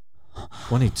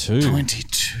 22.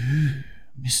 22.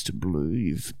 Mr. Blue,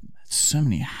 you've had so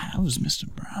many haves, Mr.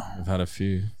 Brown. I've had a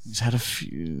few. He's had a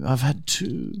few. I've had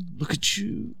 2. Look at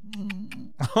you.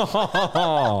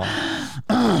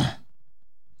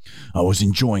 I was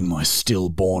enjoying my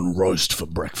stillborn roast for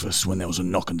breakfast when there was a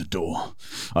knock on the door.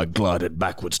 I glided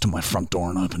backwards to my front door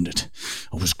and opened it.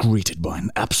 I was greeted by an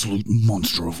absolute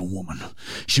monster of a woman.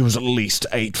 She was at least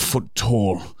 8 foot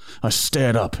tall. I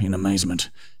stared up in amazement.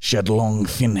 She had long,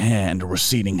 thin hair and a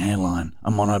receding hairline, a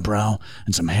monobrow,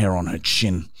 and some hair on her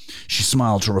chin. She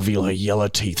smiled to reveal her yellow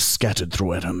teeth scattered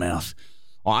throughout her mouth.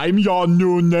 "I'm your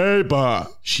new neighbor,"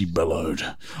 she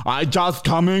bellowed. "I just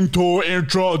coming to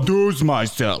introduce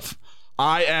myself.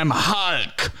 I am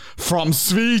Hulk from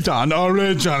Sweden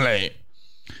originally."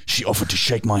 She offered to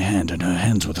shake my hand, and her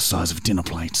hands were the size of dinner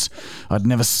plates. I'd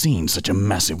never seen such a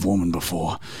massive woman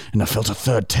before, and I felt a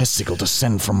third testicle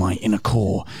descend from my inner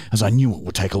core, as I knew it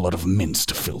would take a lot of mince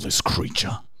to fill this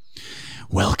creature.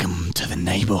 "Welcome to the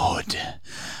neighborhood.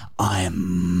 I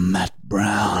am Matt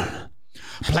Brown.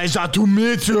 Pleasure to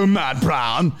meet you, Matt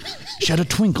Brown. She had a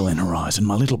twinkle in her eyes, and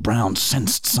my little Brown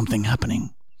sensed something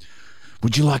happening.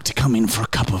 Would you like to come in for a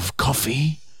cup of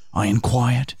coffee? I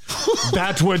inquired.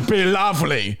 That would be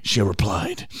lovely, she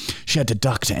replied. She had to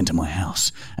duck to enter my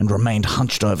house and remained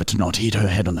hunched over to not hit her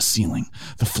head on the ceiling.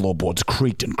 The floorboards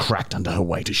creaked and cracked under her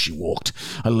weight as she walked.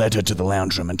 I led her to the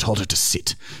lounge room and told her to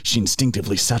sit. She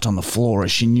instinctively sat on the floor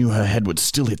as she knew her head would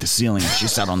still hit the ceiling as she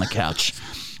sat on the couch.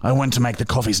 I went to make the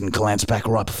coffees and glanced back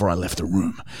right before I left the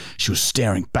room. She was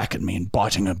staring back at me and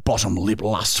biting her bottom lip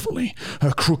lustfully.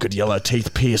 Her crooked yellow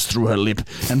teeth pierced through her lip,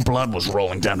 and blood was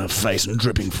rolling down her face and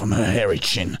dripping from her hairy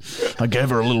chin. I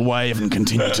gave her a little wave and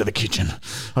continued to the kitchen.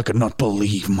 I could not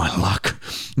believe my luck.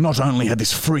 Not only had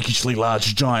this freakishly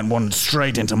large giant wandered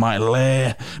straight into my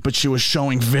lair, but she was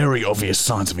showing very obvious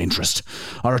signs of interest.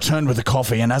 I returned with the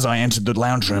coffee, and as I entered the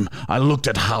lounge room, I looked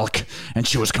at Hulk, and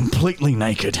she was completely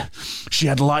naked. She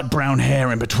had light brown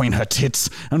hair in between her tits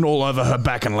and all over her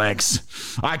back and legs.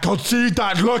 I could see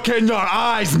that look in your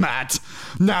eyes, Matt.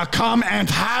 Now come and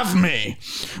have me.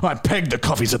 I pegged the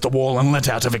coffees at the wall and let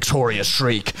out a victorious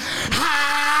shriek.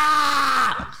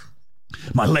 Ha!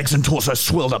 My legs and torso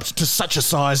swelled up to such a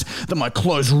size that my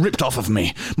clothes ripped off of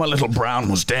me. My little Brown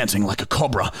was dancing like a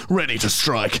cobra, ready to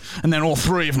strike, and then all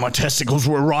three of my testicles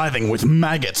were writhing with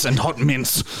maggots and hot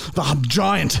mints. The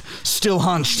giant, still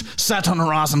hunched, sat on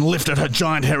her ass and lifted her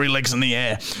giant hairy legs in the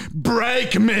air.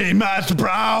 Break me, Matt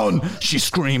Brown, she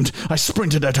screamed. I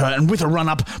sprinted at her and with a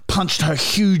run-up punched her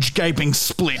huge gaping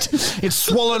split. It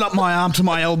swallowed up my arm to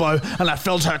my elbow and I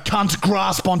felt her cunt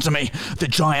grasp onto me. The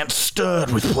giant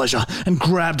stirred with pleasure and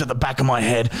grabbed at the back of my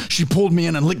head. She pulled me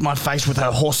in and licked my face with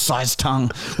her horse-sized tongue.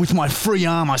 With my free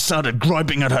arm, I started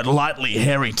groping at her lightly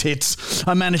hairy tits.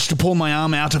 I managed to pull my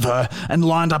arm out of her and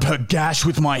lined up her gash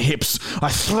with my hips. I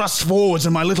thrust forwards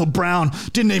and my little Brown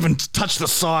didn't even touch the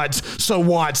sides, so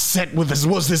wide set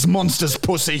was this monster's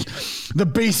pussy. The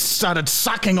beast started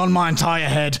sucking on my entire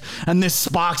head, and this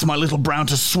sparked my little Brown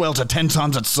to swell to 10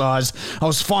 times its size. I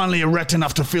was finally erect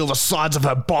enough to feel the sides of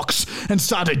her box and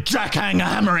started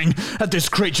hammering at this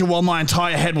creature while my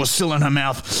entire head was still in her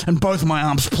mouth, and both my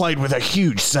arms played with her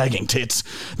huge sagging tits.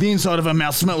 The inside of her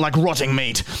mouth smelled like rotting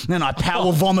meat, and I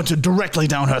power vomited directly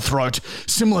down her throat,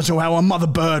 similar to how a mother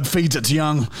bird feeds its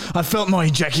young. I felt my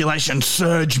ejaculation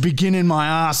surge begin in my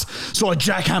ass, so I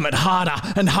jackhammered harder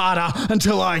and harder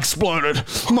until I exploded.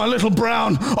 My little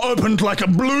Brown opened like a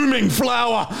blooming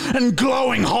flower, and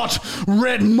glowing hot,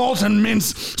 red molten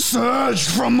mints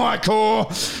surged from my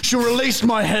core. She released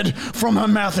my head from her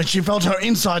mouth and she felt her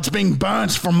insides being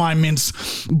burnt from my mince.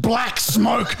 Black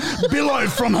smoke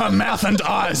billowed from her mouth and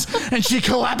eyes, and she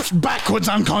collapsed backwards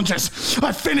unconscious.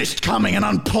 I finished coming and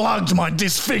unplugged my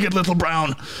disfigured little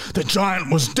Brown. The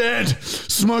giant was dead,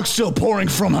 smoke still pouring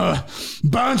from her,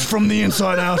 burnt from the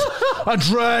inside out. I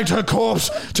dragged her corpse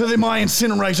to my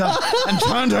incinerator and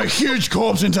turned her huge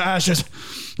corpse into ashes.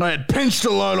 I had pinched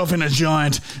a load off in a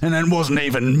giant, and it wasn't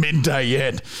even midday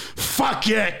yet. Fuck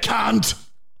yeah, cunt!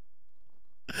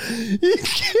 You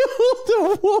killed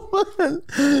a woman.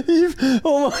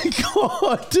 Oh my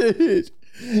god, dude.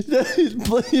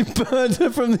 You burned her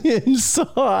from the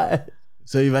inside.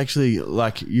 So you've actually,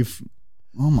 oh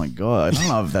my god, I don't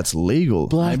know if that's legal.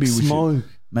 Black maybe smoke.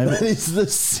 Maybe that is the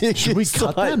sickest. Should we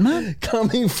cut that, man?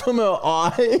 Coming from her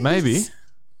eyes. Maybe.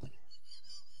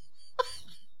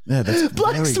 Yeah, that's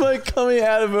black smoke coming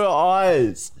out of her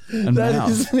eyes. And that mouth.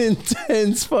 is an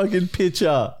intense fucking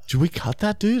picture. Should we cut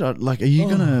that, dude? Are you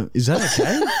gonna? Is that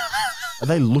okay? Are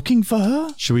they looking for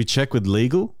her? Should we check with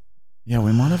legal? Yeah,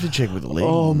 we might have to check with legal.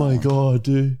 Oh my god,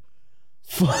 dude.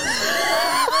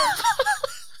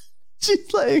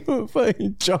 She's like a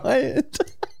fucking giant.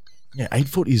 Yeah, 8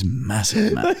 foot is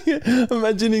massive, man.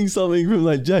 Imagining something from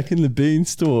like Jack and the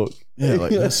Beanstalk. Yeah,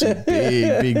 like that's a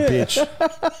big bitch.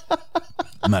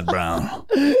 Matt Brown.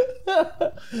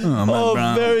 Matt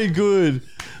Brown. Very good.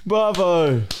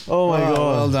 Bravo. Oh my God.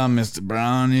 Well done, Mr.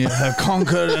 Brown. You have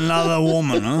conquered another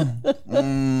woman, huh?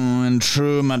 In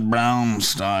true Matt Brown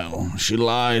style. She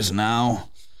lies now.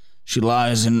 She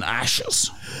lies in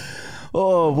ashes.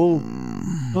 Oh, well.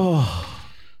 Oh.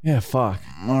 Yeah, fuck.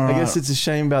 I guess it's a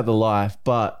shame about the life,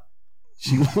 but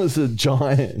she was a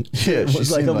giant. Yeah, she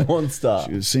was like a monster.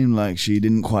 She seemed like she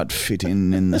didn't quite fit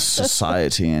in the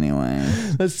society anyway.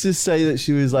 Let's just say that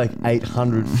she was like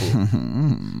 800 foot.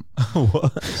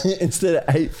 What? Instead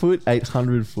of 8 foot,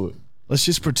 800 foot. Let's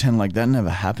just pretend like that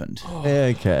never happened.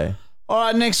 Yeah, okay. All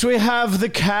right, next we have the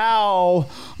cow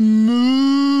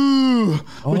moo,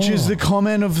 which is the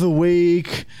comment of the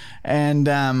week, and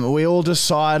we all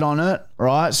decide on it,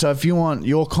 right? So if you want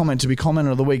your comment to be comment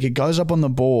of the week, it goes up on the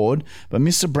board, but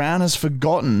Mr. Brown has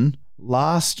forgotten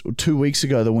last 2 weeks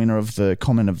ago the winner of the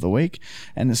comment of the week,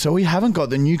 and so we haven't got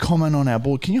the new comment on our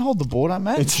board. Can you hold the board up,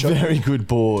 Matt? It's a very good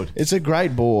board. It's a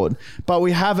great board, but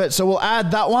we have it, so we'll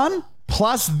add that one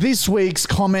plus this week's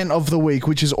comment of the week,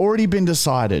 which has already been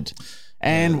decided.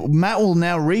 And Matt will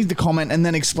now read the comment and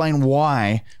then explain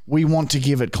why we want to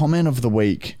give it comment of the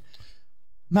week.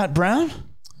 Matt Brown?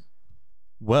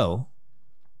 Well,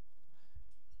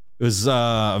 it was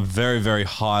a very, very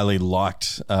highly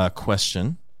liked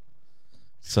question.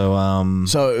 So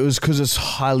it was because it's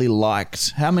highly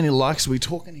liked. How many likes are we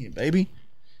talking here, baby?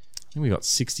 I think we got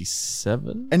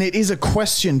 67. And it is a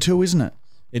question too, isn't it?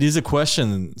 It is a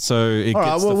question. So it All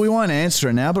right, gets well, we won't answer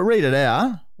it now, but read it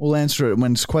out. We'll answer it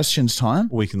when it's questions time.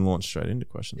 we can launch straight into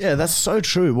questions. Yeah, that's so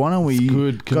true. Why don't we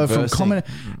good go from conversing. comment?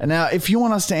 And now, if you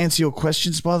want us to answer your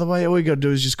questions, by the way, all you got to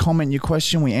do is just comment your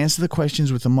question. We answer the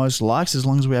questions with the most likes, as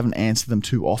long as we haven't answered them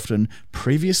too often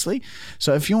previously.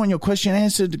 So if you want your question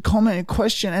answered, comment your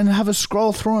question and have a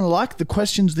scroll through and like the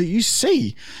questions that you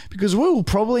see, because we will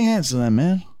probably answer them,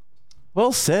 man.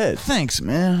 Well said. Thanks,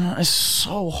 man. It's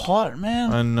so hot,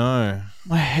 man. I know.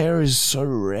 My hair is so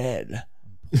red.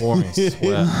 Pouring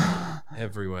sweat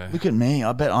everywhere. Look at me.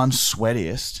 I bet I'm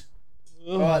sweatiest.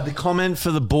 All right, the comment for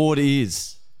the board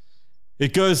is...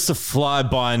 It goes to Fly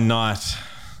By Night,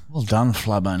 Well done,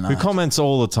 Fly By Night. who comments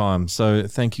all the time. So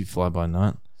thank you, Fly By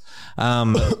Night.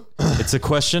 It's a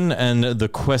question, and the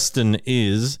question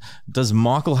is: does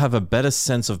Michael have a better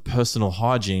sense of personal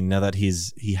hygiene now that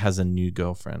he has a new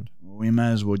girlfriend? We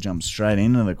may as well jump straight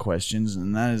into the questions,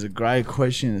 and that is a great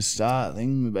question to start,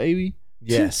 baby.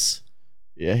 Yes.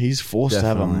 Yeah, he's forced to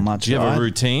Definitely. have a much. Do you have a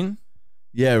routine?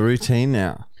 Yeah, routine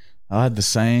now. I had the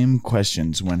same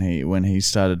questions when he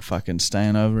started fucking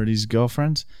staying over at his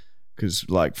girlfriend's, because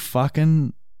like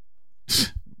fucking,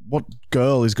 what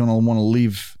girl is gonna want to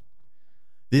live?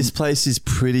 This place is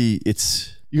pretty...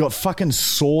 You got fucking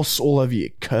sauce all over your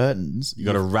curtains. You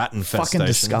got a rat infestation. Fucking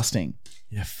disgusting.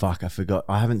 Yeah, fuck, I forgot.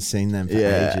 I haven't seen them for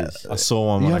Yeah. ages. I saw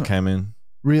one when I came in.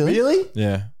 Really?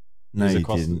 Yeah. No, He's you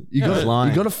across didn't. You Yeah, got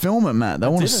you got to film it, Matt. They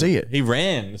want to Didn't. see it. He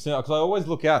ran because I always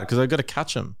look out because I got to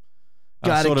catch him.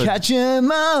 Gotta catch him.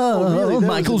 Oh, really? There was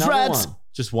Michael's another rats. one.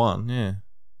 Just one, yeah.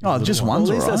 Oh, just Well, one's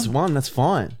at least alright. that's one. That's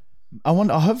fine. I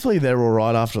wonder. Hopefully, they're all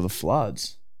right after the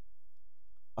floods.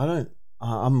 I don't...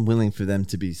 I'm willing for them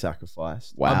to be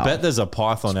sacrificed. Wow. I bet there's a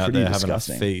python It's out pretty there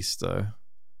disgusting. having a feast, though.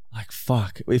 Like,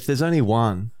 fuck. If there's only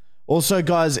one... Also,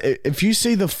 guys, if you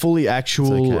see the fully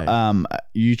actual okay.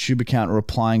 YouTube account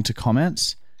replying to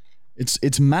comments,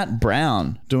 it's Matt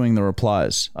Brown doing the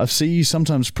replies. I see you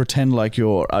sometimes pretend like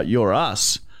you're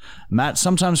us. Matt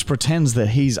sometimes pretends that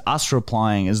he's us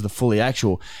replying as the fully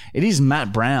actual. It is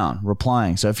Matt Brown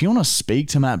replying. So if you want to speak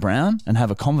to Matt Brown and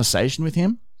have a conversation with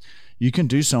him, you can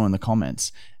do so in the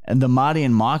comments. And the Marty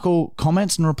and Michael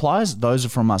comments and replies, those are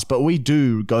from us. But we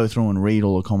do go through and read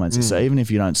all the comments. So even if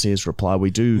you don't see us reply,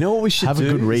 we do You know what we should have do?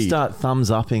 a good read. Start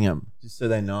thumbs upping them, just so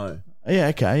they know. Yeah,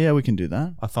 okay. Yeah, we can do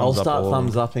that. I I'll thumbs up start all of them.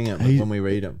 thumbs upping them He- when we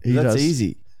read them. he That's does.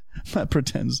 easy. Matt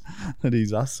pretends that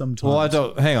he's us sometimes. Well, I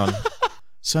don't. Hang on.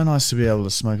 So nice to be able to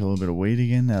smoke a little bit of weed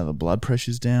again now the blood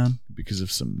pressure's down because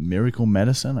of some miracle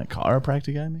medicine a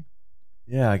chiropractor gave me.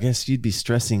 Yeah, I guess you'd be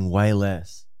stressing way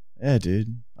less. Yeah,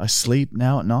 dude. I sleep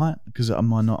now at night because I'm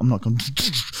not going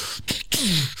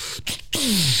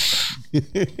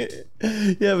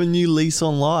You have a new lease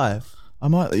on life.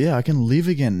 I can live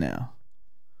again now.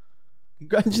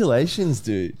 Congratulations,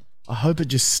 dude. I hope it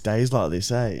just stays like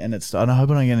this, eh? And I hope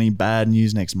I don't get any bad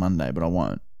news next Monday, but I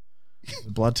won't.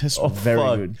 The blood tests were very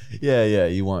fuck. good. Yeah,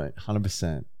 you won't.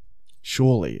 100%.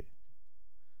 Surely.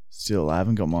 Still, I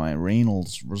haven't got my renal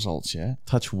results yet.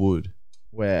 Touch wood.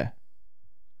 Where?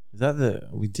 Is that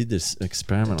we did this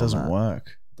experiment It doesn't on that.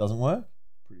 work. Doesn't work?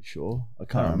 Pretty sure. I Can't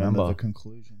can't remember remember. the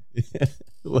conclusion.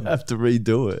 We'll have to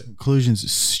redo it. Conclusions are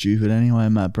stupid anyway,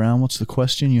 Matt Brown. What's the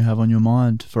question you have on your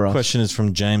mind for us? Question is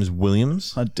from James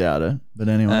Williams. I doubt it. But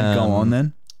anyway, go on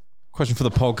then. Question for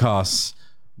the podcast.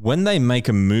 When they make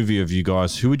a movie of you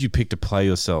guys, who would you pick to play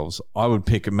yourselves? I would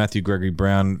pick Matthew Gregory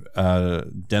Brown,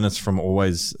 Dennis from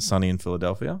Always Sunny in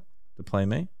Philadelphia to play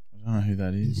me. I don't know who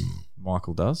that is.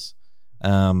 Michael does.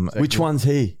 Which one's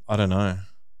he? I don't know.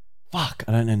 Fuck,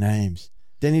 I don't know names.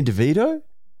 Danny DeVito?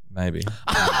 Maybe.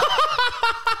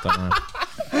 Don't know.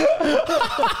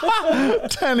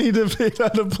 Danny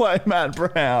DeVito to play Matt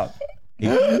Brown.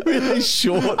 Really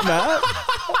short, Matt.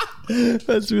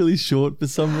 That's really short for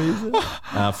some reason.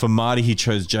 For Marty, he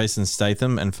chose Jason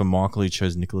Statham, and for Michael, he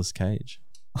chose Nicolas Cage.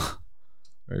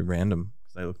 Very random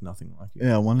because they look nothing like you.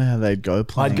 Yeah, I wonder how they'd go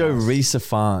playing. I'd go us. Risa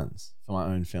Farnes for my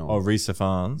own film. Oh, Risa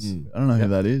Farnes. I don't know who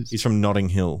that is. He's from Notting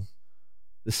Hill.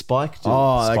 The Spike dude.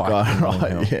 Oh, that Spike guy, from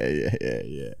right? Hill.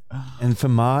 Yeah. And for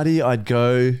Marty, I'd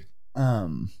go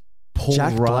Paul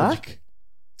Jack Rudd. Black.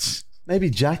 Maybe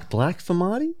Jack Black for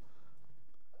Marty.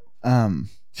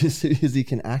 Just because he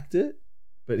can act it,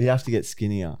 but he have to get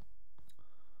skinnier.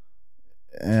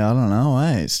 Yeah, I don't know.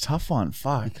 It's a tough one.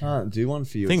 Fuck. He can't do one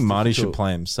for you. I think It's Marty should difficult.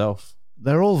 play himself.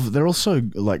 They're all so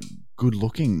like good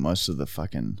looking. Most of the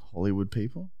fucking Hollywood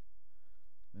people.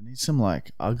 They need some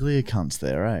like uglier cunts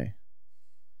there, eh?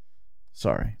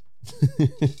 Sorry.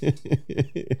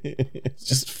 It's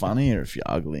just funnier if you're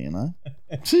ugly, you know.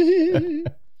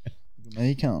 No,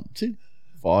 you can't.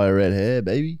 Fire red hair,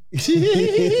 baby. Hey,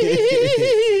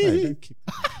 don't kick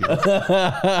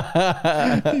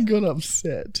He got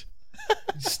upset.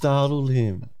 Startled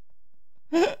him.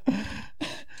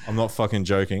 I'm not fucking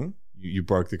joking. You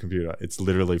broke the computer. It's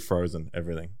literally frozen.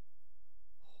 Everything.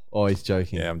 Oh, he's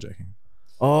joking. Yeah, I'm joking.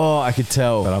 Oh, I could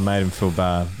tell. But I made him feel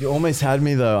bad. You almost had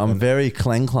me though. I'm very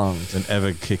clang-clunged. Don't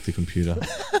ever kick the computer.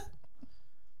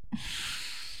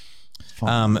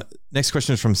 Next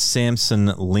question is from Samson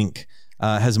Link.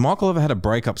 Has Michael ever had a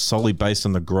breakup solely based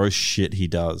on the gross shit he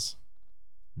does?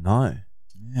 No.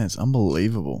 Yeah, it's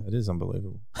unbelievable. It is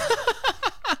unbelievable.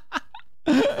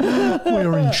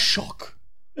 We're in shock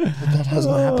that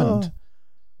hasn't happened.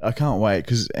 I can't wait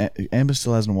because Amber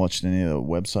still hasn't watched any of the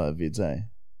website vids, eh?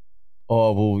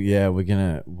 Oh, well, yeah, we're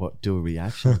going to do a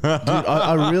reaction. Dude,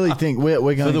 I really think we're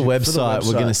going For the website,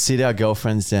 we're going to sit our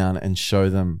girlfriends down and show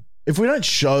them. If we don't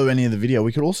show any of the video,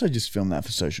 we could also just film that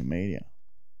for social media.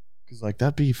 Because like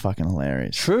that'd be fucking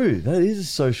hilarious. True. That is a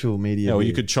social media. Yeah, well, you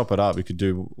vid. could chop it up. You could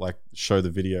do like show the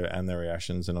video and their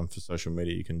reactions, and on for social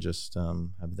media, you can just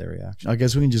have their reaction. I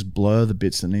guess we can just blur the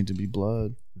bits that need to be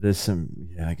blurred. There's some,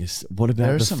 yeah, I guess. What about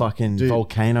There's the some- fucking dude.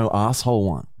 volcano asshole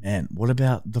one? Man, what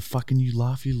about the fucking you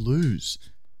laugh, you lose?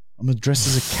 I'm dressed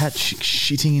as a cat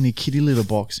shitting in a kitty litter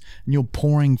box and you're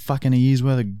pouring fucking a year's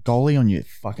worth of golly on your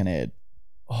fucking head.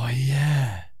 Oh,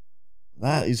 yeah.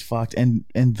 That is fucked. And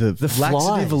the laxative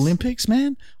flies. Olympics,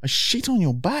 man, I shit on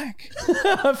your back.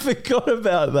 I forgot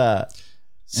about that.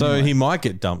 So Anyway. he might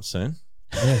get dumped soon.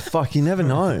 Yeah, fuck, you never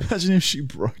know. Imagine if she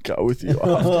broke up with you.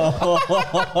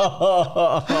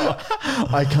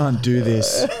 I can't do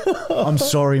this. I'm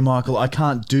sorry, Michael. I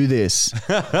can't do this.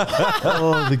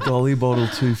 Oh, the golly bottle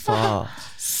too far.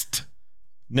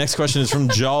 Next question is from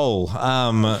Joel.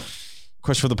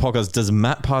 Question for the podcast: does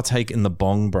Matt partake in the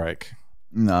bong break?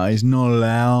 No, he's not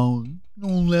allowed.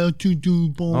 Not allowed to do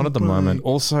bong Not at the break. moment.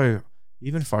 Also,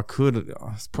 even if I could,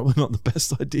 it's probably not the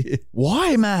best idea.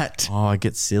 Why, Matt? Oh, I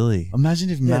get silly. Imagine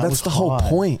if Yeah, Matt that's was the whole high.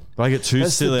 point. If I get too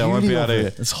That's the silly, I won't be beauty able of to.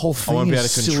 it. This whole I thing won't be able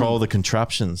is to control silly. the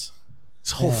contraptions.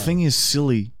 This whole thing is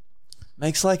silly.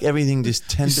 Makes like everything just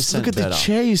 10% Just look at better. the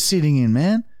chair you're sitting in,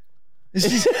 man. This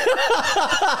is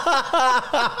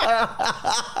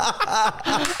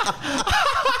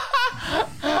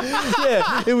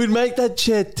Yeah, it would make that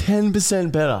chair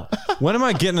 10% better. When am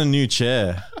I getting a new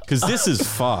chair? Because this is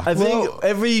fucked. I think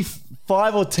every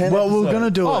 5 or 10 well, we're episodes.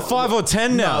 gonna do Oh, it. 5 or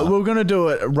 10 now. No, we're gonna do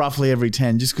it roughly every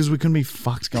 10, just because we couldn't be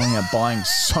fucked going out buying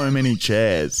so many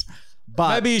chairs. But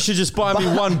Maybe you should just buy me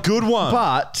one good one.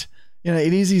 but you know,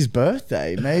 it is his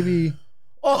birthday. Maybe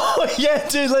Oh, yeah,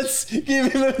 dude, let's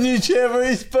give him a new chair for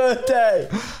his birthday.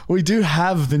 we do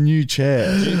have the new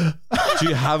chair. Do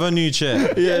you have a new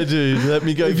chair? Yeah, dude, let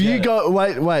me go. If you go,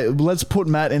 wait, let's put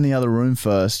Matt in the other room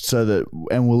first, so that,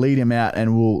 and we'll lead him out,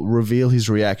 and we'll reveal his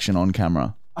reaction on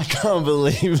camera. I can't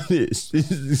believe this.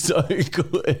 This is so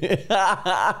good.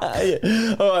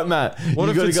 Yeah. All right, Matt. What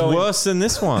you if gotta it's go worse than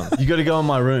this one? You got to go in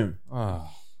my room. Oh.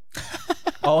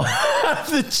 I'll have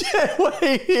the chair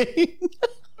waiting.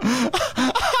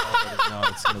 No,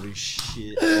 it's going to be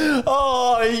shit.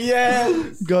 Oh,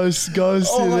 yes. Go sit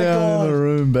my down in the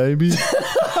room, baby.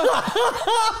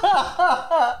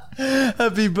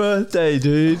 Happy birthday,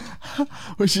 dude.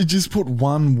 We should just put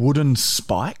one wooden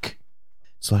spike.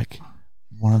 It's like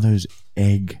one of those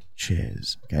egg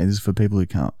chairs. Okay, this is for people who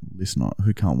can't listen or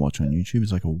who can't watch on YouTube.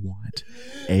 It's like a white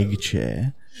egg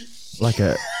chair, like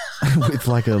a with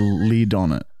like a lid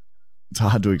on it. It's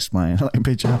hard to explain. Like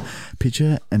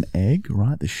picture an egg,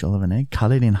 right? The shell of an egg.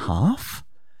 Cut it in half,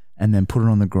 and then put it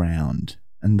on the ground.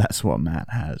 And that's what Matt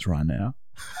has right now.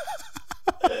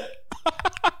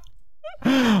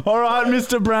 All right,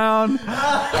 Mr. Brown.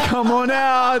 Come on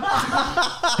out.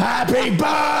 Happy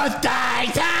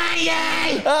birthday to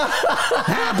you.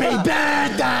 Happy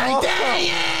birthday to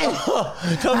you.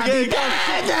 Happy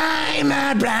birthday,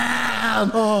 Matt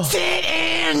Brown. Sit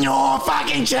in your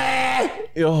fucking chair.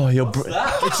 Oh,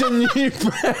 it's a new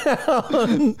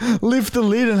Brown. Lift the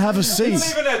lid and have a seat.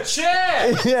 It's even a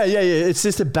chair. Yeah. It's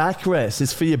just a backrest.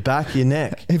 It's for your back, your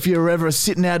neck. If you're ever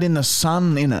sitting out in the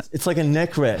sun in it. It's like a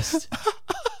neck rest.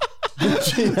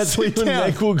 That's where your down.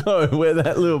 neck will go, where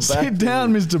that little back. Sit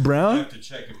down, Mr. Brown. I have to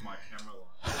check if my camera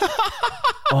light.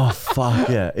 Oh, fuck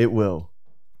yeah, it will.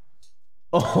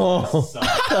 Oh.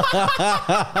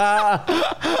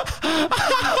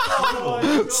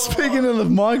 Speaking of the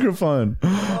microphone.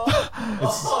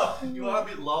 You are a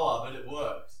bit lower, but it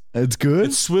works. It's good.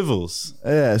 It swivels.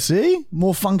 Yeah, see?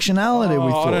 More functionality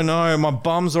we thought. I don't know. My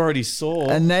bum's already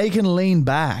sore. And now you can lean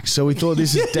back. So we thought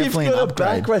this is definitely You've an got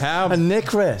upgrade. a backrest, a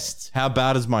neck rest. How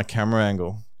bad is my camera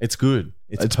angle? It's good.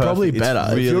 It's probably better.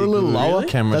 If you're a little lower,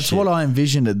 camera that's what I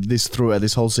envisioned this throughout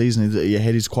this whole season, is that your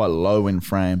head is quite low in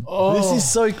frame. This is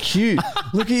so cute.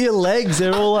 Look at your legs.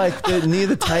 They're all like they're near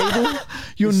the table.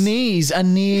 Your knees are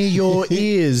near your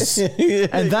ears.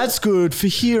 And that's good for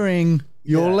hearing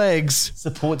your legs.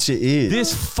 Supports your ears.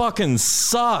 This fucking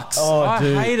sucks. Oh, I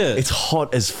dude. hate it. It's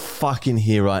hot as fuck in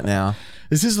here right now.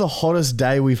 This is the hottest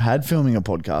day we've had filming a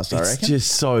podcast, I It's reckon.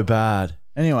 just so bad.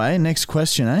 Anyway, next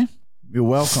question, eh? You're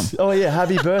welcome. Oh yeah,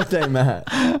 happy birthday, Matt.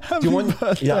 Do you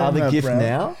want your other Matt gift Brown.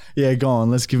 now? Yeah, go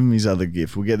on. Let's give him his other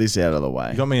gift. We'll get this out of the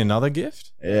way. You got me another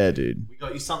gift? Yeah, dude. We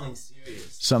got you something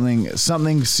serious.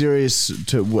 Something serious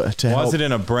to Why help. is it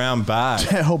in a brown bag?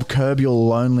 To help curb your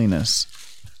loneliness.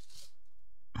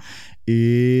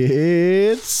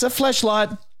 It's a flashlight.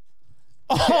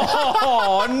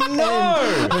 Oh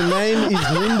no! Her name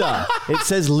is Linda. It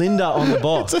says Linda on the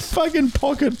box. It's a fucking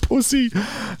pocket pussy.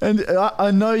 And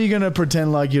I know you're going to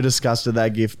pretend like you're disgusted at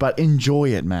that gift, but enjoy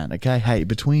it, man. Okay? Hey,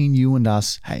 between you and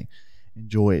us, hey,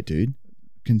 enjoy it, dude.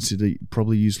 Consider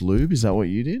probably use lube. Is that what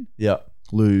you did? Yeah.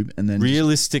 Lube and then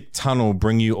Realistic tunnel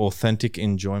bring you authentic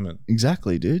enjoyment.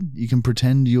 exactly, dude. You can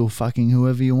pretend you're fucking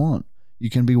whoever you want. You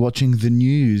can be watching the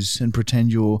news and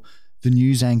pretend the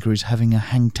news anchor is having a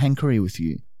hang-tankery with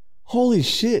you. Holy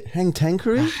shit, hang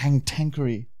tankery?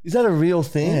 Hang-tankery. Is that a real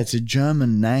thing? Yeah, it's a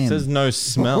German name. It says no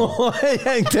smell.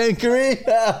 Hang tankery.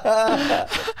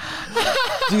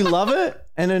 Do you love it?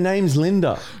 And her name's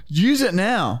Linda. Use it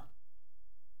now.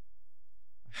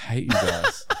 I hate you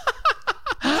guys.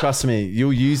 Trust me,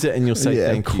 you'll use it and you'll say Yeah,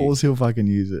 thank of course he'll fucking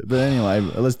use it. But anyway,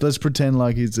 let's pretend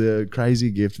like it's a crazy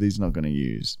gift that he's not going to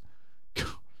use. you.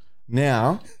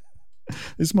 Now,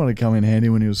 This might have come in handy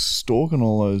when he was stalking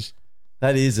all those.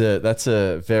 that's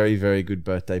a very, very good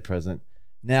birthday present.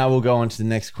 Now we'll go on to the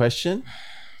next question.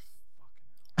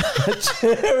 That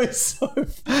chair is so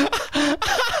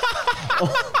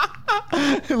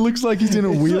It looks like he's in a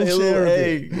like a little wheelchair.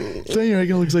 egg. Don't you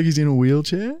reckon it looks like he's in a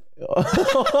wheelchair?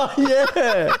 Oh,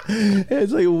 yeah.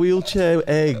 It's like a wheelchair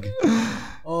egg.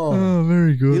 Oh,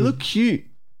 very good. You look cute.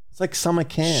 It's like summer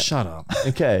camp. Shut up.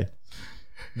 Okay.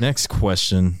 Next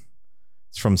question.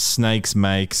 It's from Snakes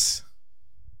Makes.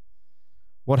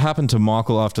 What happened to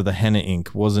Michael after the henna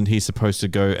ink? Wasn't he supposed to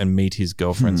go and meet his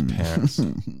girlfriend's parents?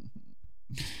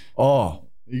 Oh,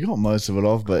 You got most of it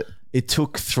off, but it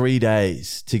took 3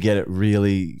 days to get it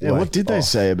really. yeah, what did they off.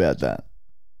 say about that?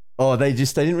 Oh, they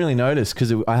didn't really notice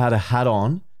because I had a hat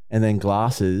on and then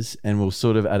glasses, and we were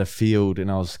sort of at a field,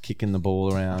 and I was kicking the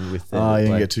ball around with the Oh, you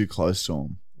didn't get too close to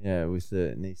him. yeah, with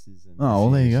the nieces. And Oh, well,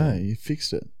 there you nephews. go. You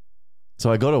fixed it.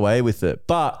 So I got away with it,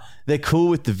 but they're cool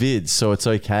with the vids, so it's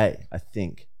okay, I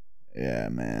think. Yeah,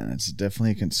 man. It's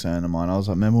definitely a concern of mine. I was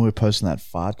like, remember we were posting that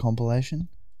fart compilation?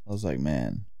 I was like,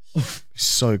 man,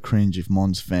 so cringe if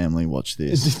Mon's family watched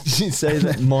this. Did you say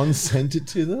that Mon sent it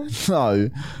to them?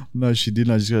 No, she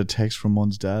didn't. I just got a text from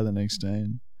Mon's dad the next day,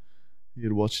 and he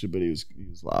had watched it, but he was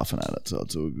laughing at it. So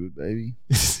it's all good, baby.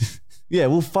 Yeah,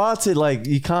 well, farts are like,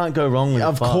 you can't go wrong with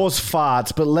Of farts. course,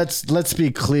 farts. But let's be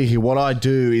clear here. What I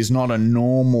do is not a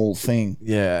normal thing.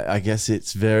 Yeah, I guess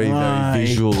it's very, very I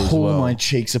visual as pull well. my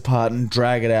cheeks apart and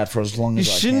drag it out for as long You as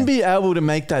I can. shouldn't be able to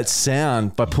make that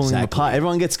sound by pulling them Exactly. apart.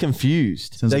 Everyone gets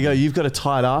confused. Sounds They like go, a- you've got a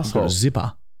tight I've got asshole. a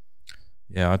zipper.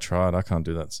 Yeah, I tried. I can't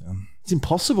do that sound. It's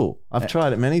impossible. I've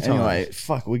tried it many times. Anyway,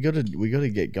 fuck, we gotta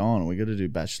get going. We gotta do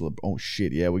Bachelor. Oh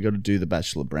shit, yeah, we gotta do the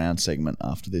Bachelor Brown segment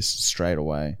after this straight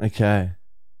away. Okay.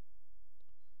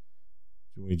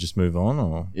 Do we just move on,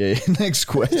 or Yeah, next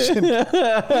question.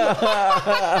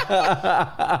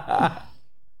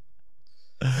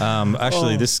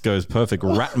 actually, this goes perfect.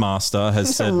 Ratmaster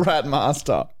has said, Rat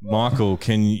Master. Michael,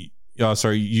 can Oh,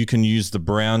 sorry. You can use the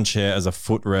brown chair as a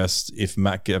footrest if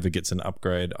Matt ever gets an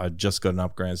upgrade. I just got an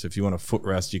upgrade, so if you want a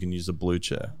footrest, you can use the blue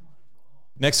chair.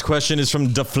 Next question is from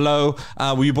DeFlo.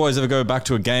 Will you boys ever go back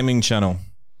to a gaming channel?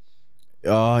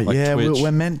 Oh, Like yeah, Twitch?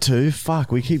 we're meant to.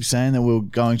 Fuck, we keep saying that we're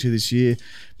going to this year,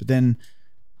 but then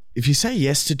if you say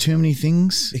yes to too many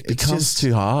things, It becomes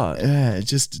too hard. Yeah, it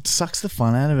sucks the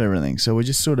fun out of everything. So we're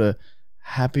just sort of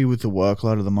happy with the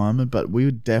workload at the moment, but we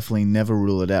would definitely never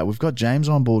rule it out. We've got James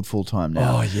on board full time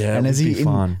now. Oh, yeah, and it would be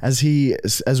fun. as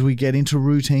we get into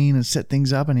routine and set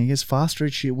things up, and he gets faster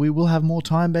at shit, we will have more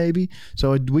time, baby.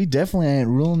 So we definitely ain't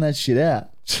ruling that shit out.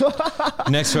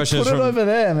 Next question Put is it from over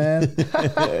there, man.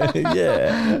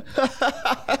 Yeah.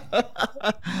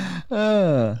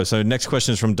 So next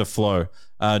question is from DeFlo.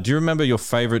 Do you remember your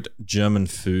favorite German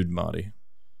food, Marty?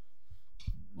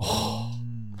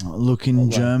 Look, in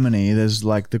Germany, there's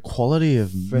like the quality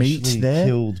of meat Freshly there.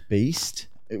 killed beast.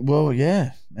 Well,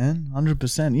 yeah, man,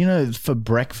 100%. You know, for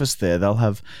breakfast there,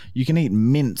 you can eat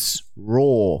mince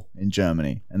raw in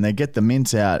Germany, and they get the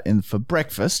mince out for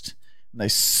breakfast. They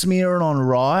smear it on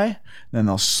rye, then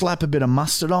they'll slap a bit of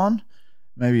mustard on,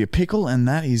 maybe a pickle, and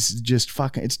that is just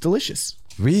it's delicious.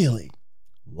 Really?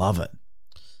 Love it.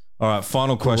 All right,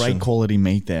 final question. Great quality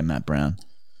meat there, Matt Brown.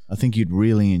 I think you'd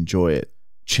really enjoy it.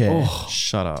 Chair. Oh,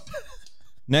 shut up.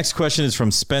 Next question is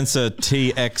from Spencer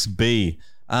TXB.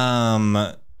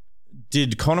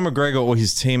 Did Conor McGregor or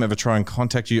his team ever try and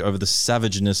contact you over the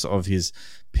savageness of his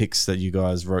pics that you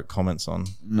guys wrote comments on?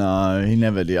 No, he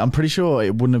never did. I'm pretty sure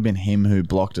it wouldn't have been him who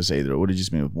blocked us either. It would have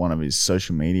just been one of his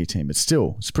social media team. But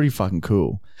still, it's pretty fucking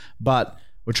cool. But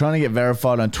we're trying to get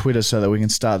verified on Twitter so that we can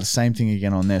start the same thing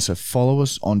again on there. So follow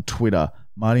us on Twitter,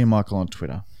 Marty and Michael on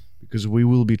Twitter, because we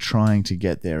will be trying to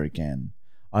get there again.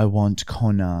 I want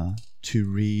Connor to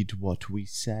read what we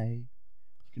say.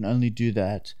 You can only do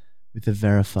that with a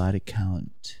verified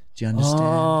account. Do you understand?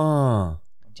 Oh.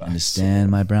 Do you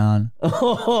understand, my Brown?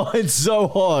 Oh, it's so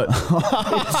hot.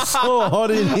 It's so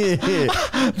hot in here.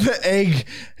 The egg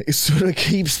sort of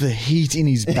keeps the heat in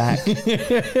his back.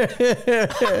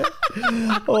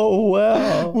 Oh,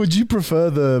 wow. Would you prefer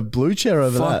the blue chair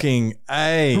over Fucking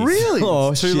A. that? Really?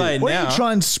 Oh, Too shit. late Why now. don't you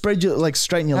try and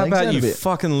straighten your How legs about out you a bit?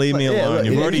 fucking leave me Yeah, alone? look,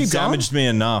 You've yeah, already keep going. damaged me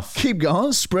enough. Keep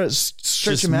going. Stretch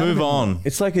Just him out. move a bit more. on.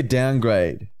 It's like a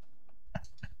downgrade.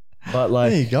 But There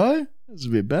you like, go. That's a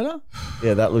bit better.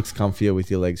 yeah, that looks comfier with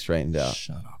your legs straightened out.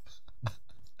 Shut up.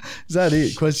 Is that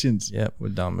it? Questions? Yep, we're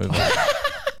done. Move on.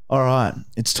 All right.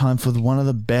 It's time for one of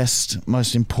the best,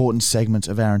 most important segments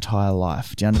of our entire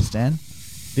life. Do you understand?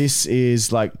 This is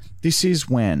when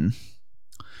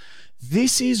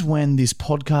this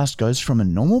podcast goes from a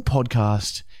normal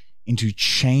podcast into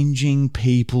changing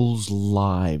people's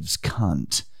lives,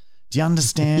 cunt. Do you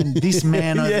understand? This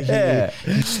man over here,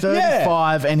 he's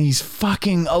 35 and he's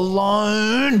fucking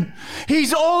alone.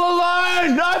 He's all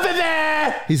alone over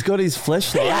there. He's got his He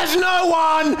fleshlight. has no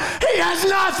one. He has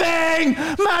nothing.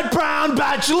 Matt Brown,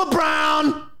 Bachelor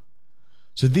Brown.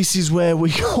 So this is where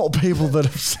we call people that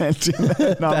have sent in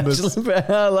their numbers.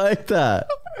 I like that.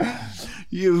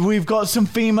 We've got some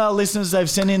female listeners. They've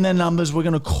sent in their numbers. We're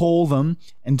going to call them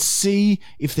and see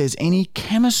if there's any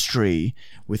chemistry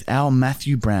with our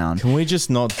Matthew Brown. Can we just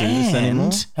not do this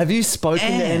anymore? Have you spoken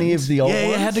to any of the old Yeah,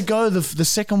 ones? you had to go the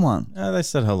second one. No, they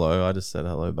said hello. I just said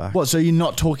hello back. What? So you're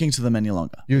not talking to them any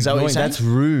longer? Is that what you're saying? That's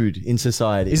rude in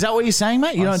society. Is that what you're saying,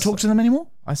 mate? You don't talk to them anymore?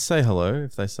 I say hello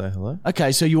if they say hello.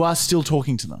 Okay, so you are still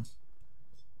talking to them.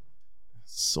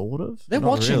 Sort of. They're Not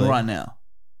watching really. right now.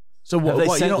 So Have they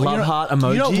sent love heart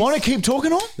emojis? You don't want to keep talking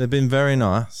to them? They've been very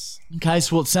nice. Okay,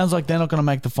 so it sounds like they're not going to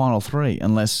make the final three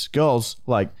unless girls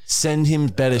Send him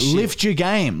better shit. lift your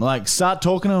game, start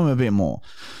talking to them a bit more.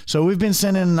 So we've been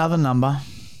sending another number.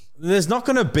 There's not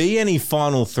going to be any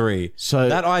final three. So-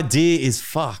 that idea is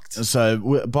fucked.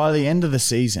 So by the end of the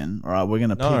season, all right, we're going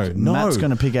to pick. No. Matt's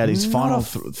going to pick out his final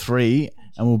three,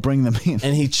 and we'll bring them in.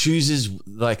 And he chooses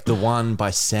the one by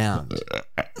sound,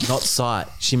 not sight.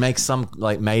 She makes some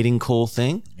mating call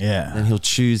thing. Yeah. And he'll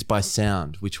choose by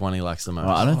sound which one he likes the most.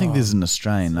 Well, I don't think this is an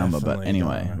Australian number, but definitely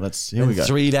anyway, not. here we go.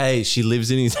 3 days she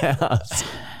lives in his house,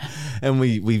 and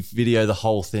we video the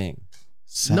whole thing.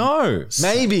 No.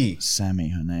 Maybe. Sammy,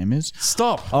 her name is.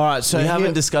 Stop. All right, so We here-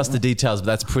 haven't discussed the details, but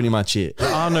that's pretty much it.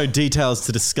 There are no details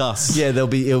to discuss. Yeah, there'll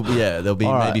be All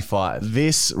right. maybe 5.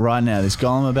 This right now, this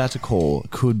girl I'm about to call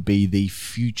could be the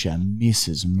future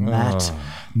Mrs. Matt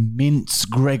Mince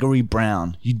Gregory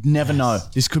Brown. You'd never know.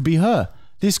 This could be her.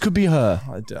 This could be her.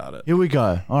 I doubt it. Here we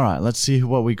go. All right, let's see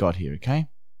what we got here, okay?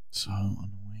 So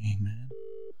annoying, man.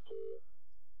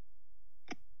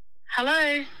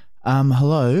 Hello.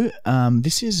 Hello.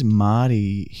 This is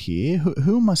Marty here.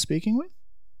 Who am I speaking with?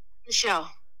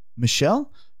 Michelle.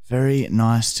 Michelle? Very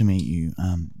nice to meet you,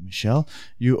 Michelle.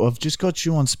 I've just got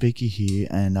you on speaker here,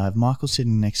 and I have Michael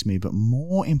sitting next to me. But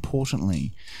more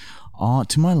importantly,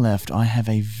 to my left, I have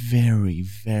a very,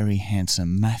 very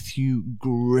handsome Matthew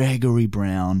Gregory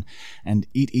Brown, and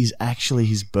it is actually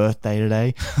his birthday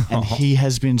today. And he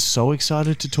has been so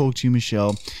excited to talk to you,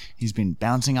 Michelle. He's been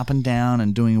bouncing up and down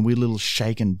and doing a weird little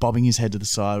shake and bobbing his head to the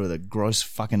side with a gross,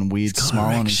 fucking weird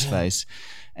smile on his face.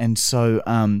 And so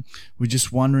we're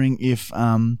just wondering if,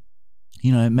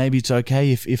 maybe it's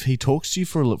okay if he talks to you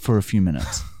for a few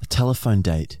minutes. A telephone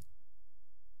date.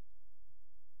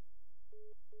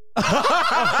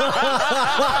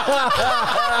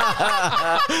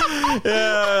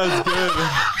 Yeah, that's good.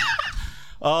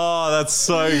 Oh, that's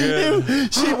so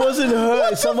good. She wasn't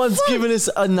her. Someone's given us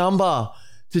a number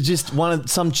to just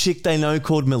some chick they know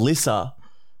called Melissa.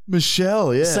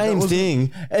 Michelle, yeah. Same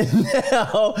thing. And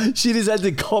now she just had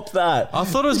to cop that. I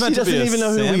thought it was meant to be She doesn't even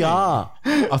know who we are.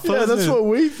 I thought That's what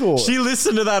we thought. She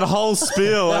listened to that whole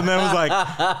spiel and then was like,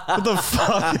 what the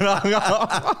fuck?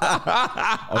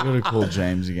 I'm going to call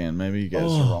James again. Maybe you guys are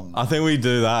wrong. I think we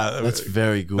do that. That's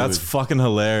very good. That's fucking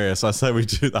hilarious. I say we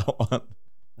do that one.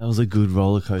 That was a good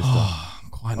roller coaster.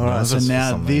 Quite All right, so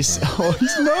now this... Oh,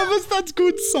 he's nervous. That's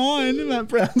good sign. Matt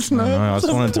Brown's nervous. I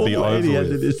just want it to be over Lady had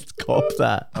to with. just cop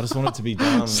that. I just want it to be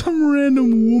done. Some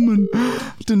random woman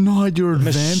denied your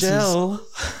advances. Michelle.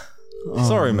 Oh,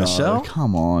 Sorry, no, Michelle.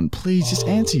 come on. Please, just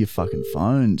answer your fucking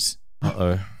phones.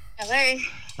 Uh-oh. Hello.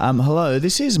 Hello,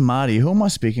 this is Marty. Who am I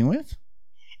speaking with?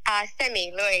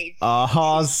 Sammy,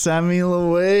 Louise. Sammy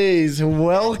Louise.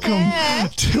 Welcome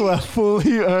to our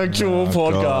fully actual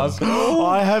podcast.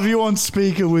 I have you on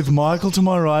speaker with Michael to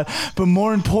my right, but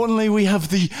more importantly, we have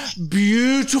the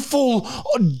beautiful,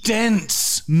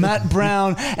 dense Matt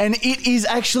Brown, and it is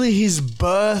actually his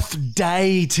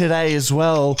birthday today as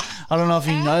well. I don't know if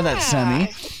you know that,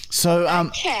 Sammy. So,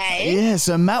 Okay. yeah,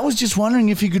 so Matt was just wondering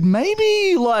if he could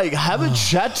maybe, have a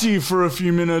chat to you for a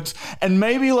few minutes and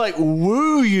maybe,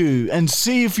 woo you and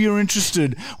see if you're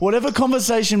interested. Whatever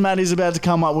conversation Matt is about to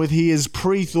come up with, he has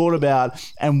pre-thought about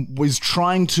and was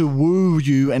trying to woo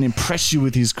you and impress you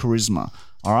with his charisma.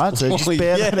 All right, so just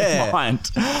bear that in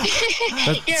mind. You're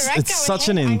right. It's such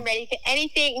an... I'm ready for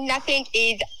anything. Nothing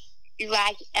is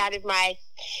out of my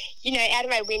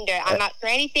window. I'm up for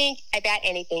anything about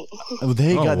anything. Well, there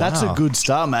you go. Wow. That's a good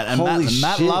start, Matt. And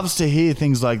Matt loves to hear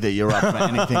things like that. You're up for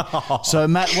anything. So,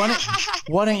 Matt,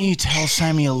 why don't you tell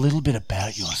Sammy a little bit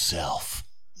about yourself?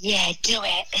 Yeah, do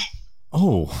it.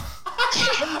 Oh.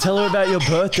 Tell her about your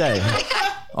birthday.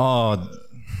 Oh,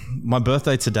 my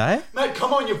birthday today? Matt,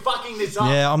 come on, you're fucking this up.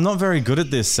 Yeah, I'm not very good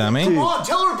at this, Sammy. Come on,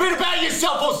 tell her a bit about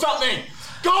yourself or something.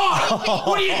 God,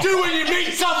 what do you do when you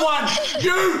meet someone?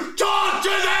 You talk to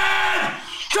them!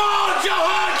 Talk to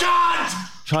her,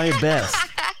 cunt! Try your best.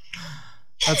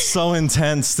 That's so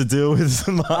intense to deal with.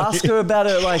 Ask her about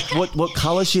her, what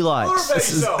colour she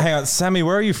likes. Hang on, Sammy,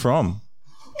 where are you from?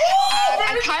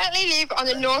 I currently live on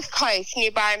the north coast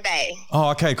near Byron Bay.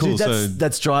 Oh, okay, cool. Dude,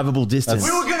 that's drivable distance.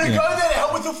 We were going to go there to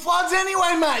help with the floods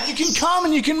anyway, Matt. You can come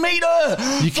and you can meet her.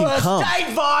 You can come.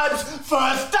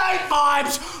 First date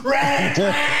vibes. Red.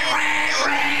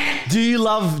 Do you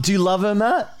love her,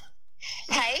 Matt?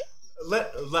 Hey?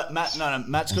 Let Matt. No.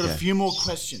 Matt's got a few more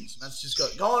questions. Matt's just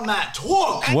go on, Matt.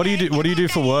 Talk. What do you do? What do you do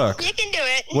for work? You can do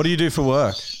it. What do you do for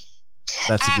work?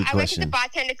 That's a good I work as a question.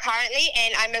 bartender currently,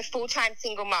 and I'm a full-time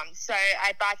single mum. So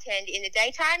I bartend in the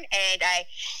daytime, and I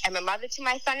am a mother to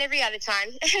my son every other time.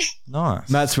 Nice.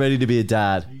 Matt's ready to be a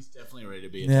dad. He's definitely ready to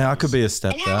be. Yeah, I could be a And how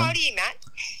old stepdad. are you, Matt?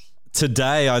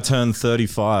 Today I turned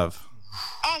 35.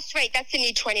 Oh, sweet. That's the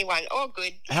new 21. All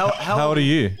good. How old are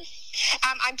you?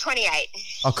 I'm 28.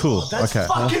 Oh, cool. That's Okay.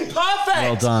 fucking perfect.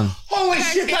 Well done. Holy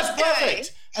shit, that's Perfect.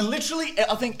 perfect. And literally,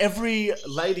 I think every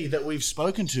lady that we've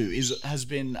spoken to has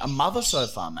been a mother so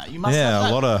far, Matt. You must Yeah, have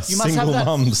that, a lot of you must have single that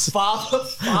mums.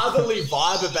 fatherly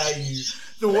vibe about you,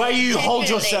 the way you hold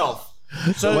Definitely. yourself.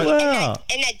 So, Wow.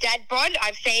 And that dad bod,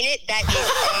 I've seen it. That is...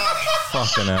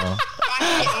 Fucking hell.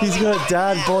 He's got a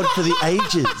dad bod for the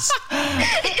ages.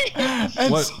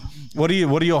 What do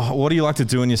you like to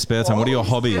do in your spare time? What are your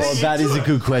hobbies? Oh, that is a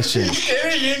good question.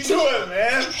 getting into it,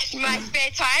 man. My spare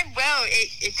time, well,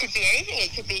 it could be anything.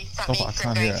 It could be something I from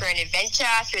can't going hear it. for an adventure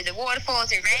through the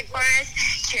waterfalls in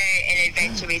Rainforest to an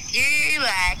adventure with you.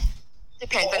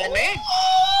 Depends on the mood.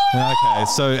 Okay,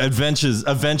 so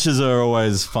adventures are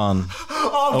always fun.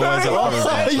 Always up for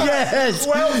adventure. Yes.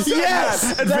 Well said, Yes.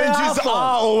 Matt. They are Adventures fun.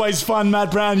 are always fun, Matt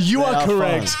Brown. You are are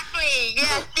correct. Exactly. Exactly.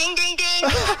 Yes. Ding, ding, ding.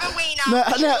 Have a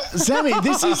wiener. Now, Sammy,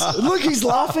 this is look. He's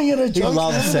laughing at a joke. He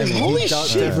loves Sammy. Holy He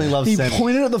shit! definitely loves he Sammy.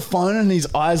 pointed at the phone and his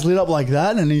eyes lit up like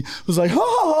that, and he was like,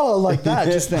 "Oh, like that."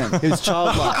 Just then, He was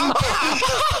childlike.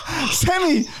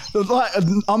 Sammy, like,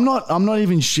 I'm not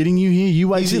even shitting you here. You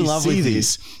wait He's till in you love see with you.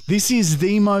 this. This is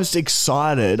the most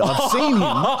excited I've seen him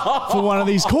for one of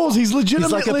these calls. He's He's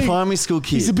legitimately like a primary school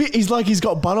kid. He's like he's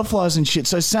got butterflies and shit.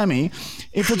 So Sammy,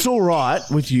 if it's all right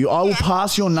with you, I will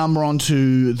pass your number on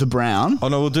to the Brown. Oh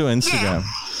no, we'll do Instagram.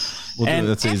 We'll do And- it.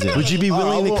 That's easier. Would you be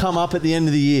willing to come up at the end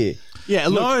of the year? Yeah,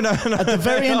 look, No. at the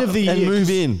very end of the year, And move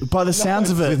in. By the sounds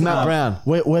of it, With Matt Brown.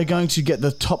 we're going to get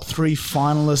the top 3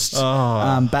 finalists,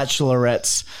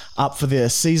 bachelorettes, up for their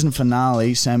season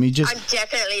finale. Sammy, just I'm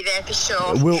definitely there for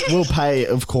sure. we'll pay,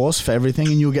 of course, for everything,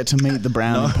 and you'll get to meet the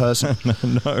Brown in person.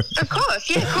 No. Of course.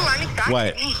 Yeah, cool. I'm excited.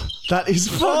 Wait. That is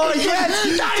fucking yes!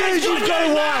 dude, you've got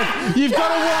a wife. You've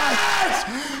got a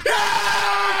wife.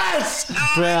 Yes!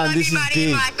 Oh, Brown, I love this you, is Marty,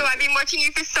 big. Michael. I've been watching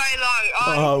you for so long.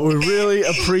 Oh, we really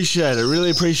appreciate it.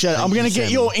 Really appreciate it. I'm going to get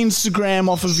Sammy. your Instagram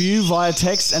off of you via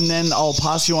text, and then I'll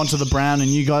pass you on to the Brown, and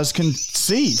you guys can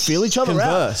feel each other out.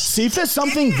 Converse. See if there's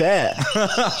something there.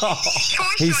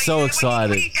 He's so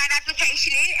excited. Put that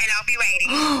application in, and I'll be waiting.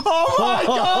 Oh my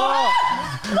God!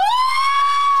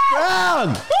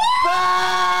 Brown!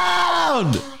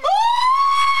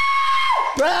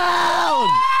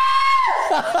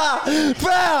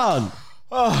 Brown!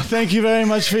 Oh, thank you very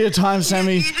much for your time,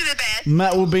 Sammy. You are the best.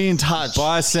 Matt will be in touch.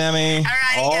 Bye, Sammy. All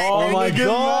right, Oh my Look at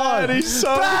God! Matt, he's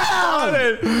so Brown!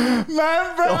 excited.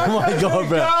 Man, Brown Oh my has God, a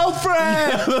Brown.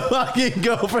 girlfriend. Fucking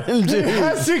girlfriend, He dude.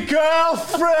 has a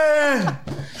girlfriend.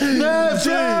 Man,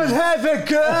 Brown has a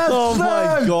girlfriend. Oh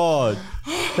my God.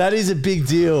 That is a big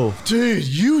deal. Dude,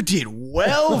 you did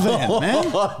well then, man.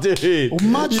 Oh, dude.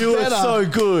 Much you better. were so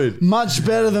good. Much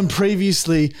better than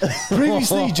previously.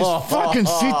 Previously, you just fucking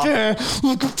sit there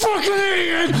like a fucking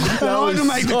idiot, and I had to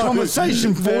make the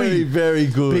conversation for very, you. very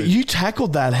good. But you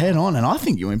tackled that head on, and I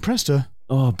think you impressed her.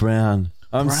 Oh, Brown.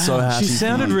 I'm so happy. She for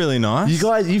sounded you. really nice. You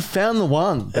guys, you found the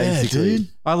one, basically. dude.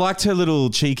 I liked her little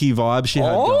cheeky vibe she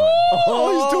had going.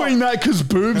 Oh, he's doing that because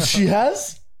boobs she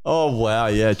has? Oh, wow.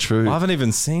 Yeah, true. I haven't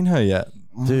even seen her yet.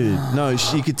 Dude, no,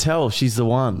 she could tell she's the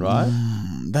one, right?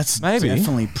 That's Maybe.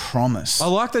 definitely promise. I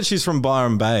like that she's from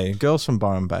Byron Bay. Girls from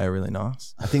Byron Bay are really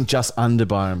nice. I think just under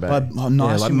Byron Bay. But, nice, Yeah,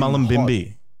 like you mean hot.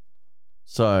 Mullumbimby.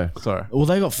 So, Sorry. Well,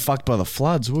 they got fucked by the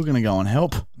floods. We're going to go and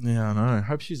help. Yeah, I know.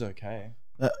 Hope she's okay.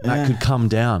 that could come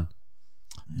down.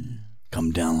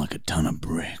 come down like a ton of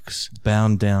bricks.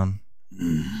 Bound down.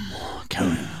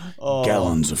 Carrying Oh.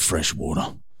 gallons of fresh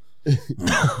water.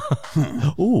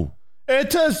 Ooh.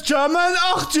 It is German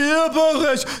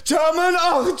Achtierbericht. German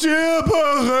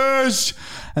Achtierbericht.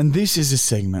 And this is a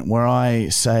segment where I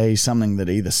say something that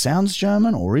either sounds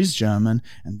German or is German,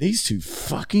 and these two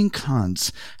fucking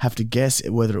cunts have to guess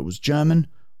whether it was German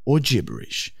or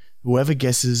gibberish. Whoever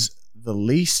guesses the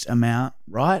least amount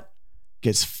right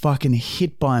gets fucking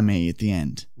hit by me at the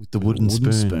end. With the wooden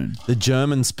spoon. The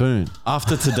German spoon.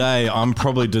 After today, I'm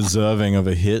probably deserving of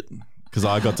a hit because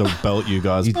I got to belt you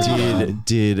guys. You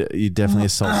you definitely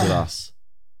assaulted us.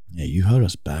 Yeah, you hurt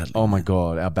us badly. Oh my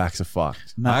God, our backs are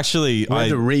fucked. Matt, Actually, we had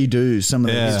to redo some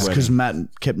of Yeah. these because Matt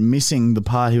kept missing the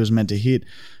part he was meant to hit.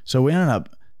 So we ended up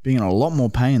being in a lot more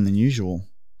pain than usual.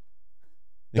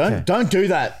 Okay. Don't do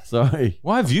that. Sorry.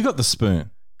 why have you got the spoon?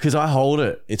 Because I hold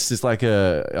it. It's just like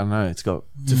I don't know, it's got,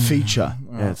 It's a feature.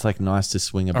 yeah, it's like nice to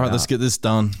swing about. All right, let's get this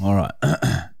done. All right.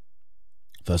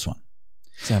 First one.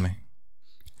 Sammy.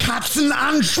 Katzen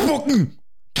anspucken.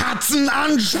 Katzen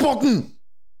anspucken.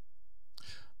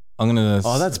 I'm going to...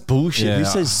 Oh, that's bullshit. Yeah. Who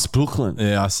says Spruchlin?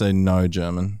 Yeah, I say no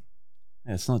German.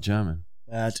 Yeah, it's not German.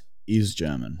 That is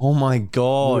German. Oh my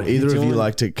God. Would either of you Doing-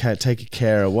 like to take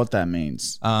care of what that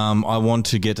means? I want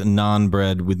to get naan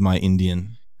bread with my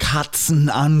Indian. Katzen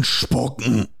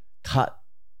anspucken. cut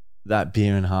that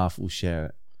beer in half, we'll share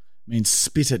it. Means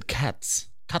spit at cats.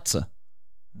 Katze.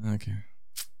 Okay.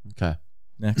 Okay.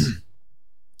 Next.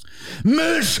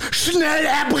 Milch schnell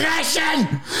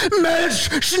erbrechen!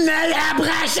 Milch schnell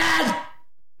erbrechen!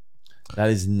 That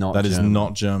is not That is German.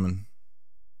 not German.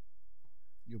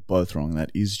 You're both wrong. That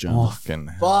is German. Oh, Fucking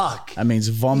hell. fuck. That means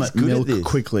vomit He's good at milk this.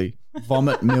 quickly.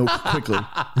 Vomit milk quickly.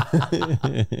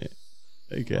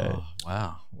 Okay. Oh,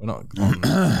 wow. We're not on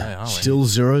that, are we? Still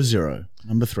 0-0.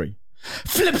 Number 3.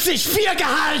 Flip sich 4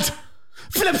 Gehalt!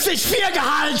 Flip sich 4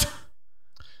 Gehalt!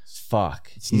 Fuck.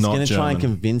 He's not going to try and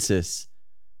German. convince us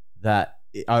that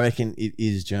I reckon it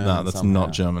is German. No, that's somehow.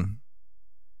 not German.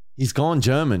 He's gone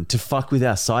German to fuck with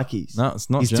our psyches. No, it's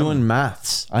not He's German. doing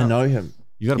maths. I know him.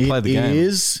 You got to play the game. It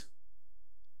is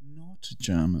not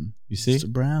German. You see?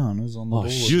 Mr. Brown is on the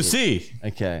board. You see?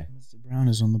 Okay. Mr. Brown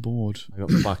is on the board. I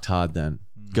got fucked hard then.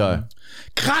 Go.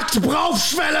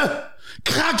 Kratzbraufschwelle!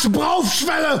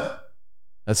 Kratzbraufschwelle!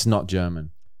 That's not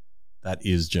German. That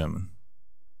is German.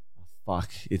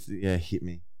 Fuck. Hit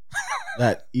me.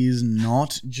 That is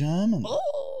not German.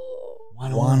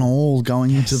 1-1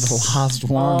 going into the last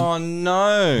one. Oh,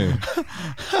 no.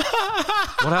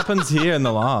 What happens here in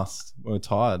the last? We're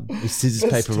tied. It's scissors,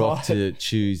 paper, rock to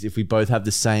choose. If we both have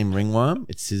the same ringworm,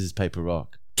 it's scissors, paper,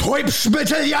 rock.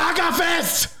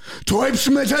 Teubschmittel-Jagerfest!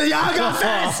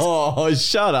 Teubschmittel-Jagerfest! Oh,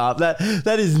 shut up.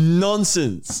 That is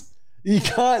nonsense. You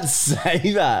can't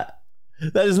say that.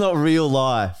 That is not real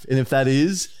life. And if that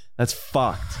is, that's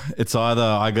fucked. It's either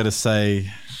I got to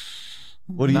say,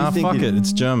 What do you think? fuck it.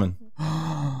 It's German.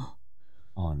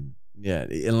 Yeah,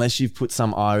 unless you've put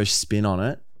some Irish spin on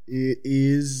it. It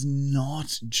is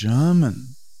not German.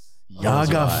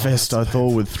 Jagerfest, I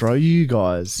thought would throw you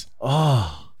guys.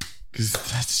 Oh, Because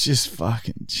that's just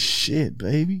fucking shit,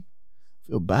 baby.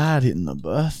 Feel bad hitting the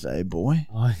birthday, boy.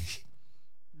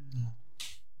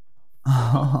 Do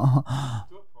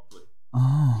it properly.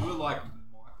 Do it like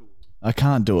Michael. I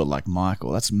can't do it like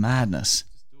Michael. That's madness.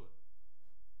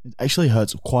 It actually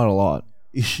hurts quite a lot.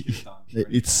 it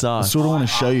I sucks. sort of want to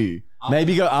show you.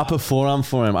 Maybe go upper forearm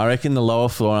for him. I reckon the lower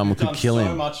forearm could kill him.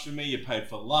 So much for me. You paid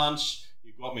for lunch.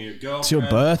 You got me a girlfriend. It's your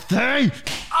birthday.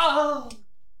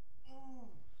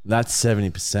 That's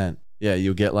 70%. Yeah,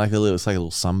 you'll get like it's like a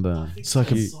little sunburn. It's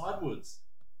like a, Sidewards.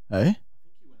 hey?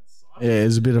 Yeah,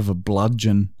 it's a bit of a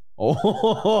bludgeon.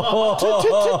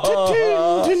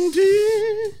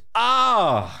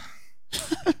 Ah.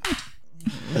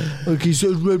 Look, he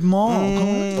said red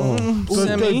mark.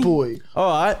 Birthday boy.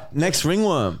 All right, next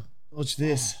ringworm. What's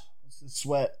this? What's the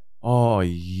sweat? Oh,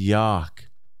 yuck.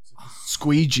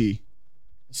 Squeegee.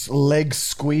 It's leg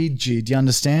squeegee. Do you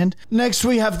understand? Next,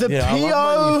 we have the I love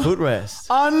my new PO footrest.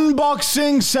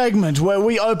 unboxing segment where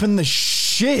we open the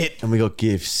shit And we got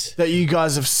gifts. that you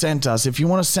guys have sent us. If you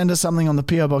want to send us something on the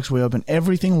PO box, we open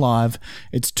everything live.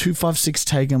 It's 256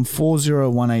 Taigum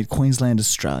 4018 Queensland,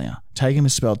 Australia. Taigum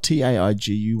is spelled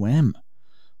Taigum.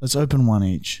 Let's open one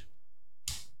each.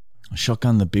 I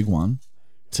shotgun the big one.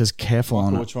 It says careful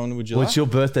on it. Which one would you What's like? your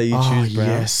birthday? You Oh, choose, Brown.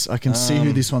 yes. I can see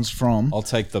who this one's from. I'll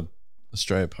take the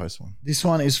Australia Post one. This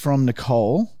one is from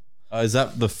Nicole, Is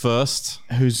that the first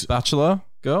who's... Bachelor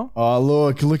girl? Oh,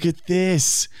 look at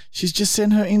this. She's just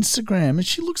sent her Instagram and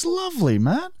she looks lovely,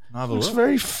 Matt. Have a Looks look.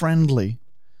 very friendly.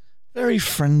 Very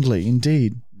friendly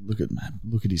indeed. Look at Matt.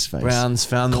 Look at his face. Brown's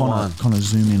found the one. Connor,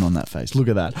 zoom in on that face. Look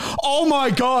at that. Oh my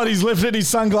God, he's lifted his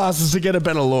sunglasses to get a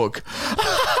better look.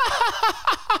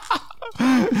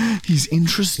 He's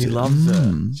interested. He loves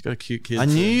her. She's got a cute kid. I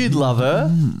knew you'd love her.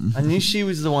 I knew she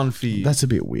was the one for you. That's a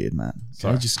bit weird, Matt. Okay,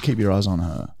 Sorry. just keep your eyes on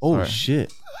her. oh, Sorry.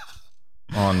 shit.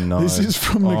 Oh, no. This is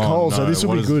from Nicole, so this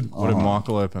will be good. What did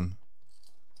Michael open?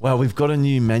 Wow, we've got a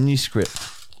new manuscript.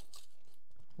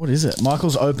 What is it?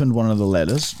 Michael's opened one of the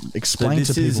letters. So Explain this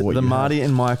to people is what the you Marty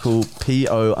and Michael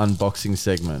PO unboxing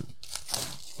segment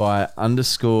by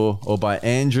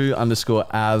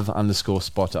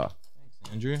Andrew_Av_spotter.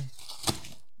 Andrew?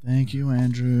 Thank you,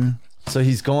 Andrew. So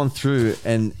he's gone through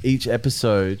and each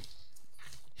episode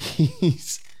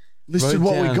he's Listed wrote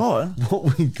what we down got.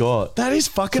 What we got. That is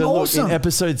fucking So look, awesome. in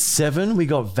episode 7, we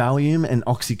got Valium and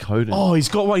Oxycodone. Oh, he's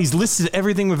got what? He's listed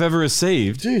everything we've ever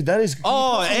received. Dude, that is...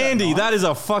 Oh, Andy, that is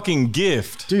a fucking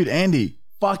gift. Dude, Andy,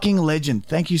 fucking legend.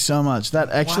 Thank you so much. That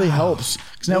actually helps.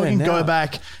 Because now we Yeah, can now- go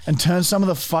back and turn some of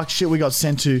the fuck shit we got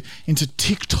sent to into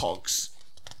TikToks.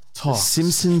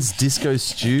 Simpsons Disco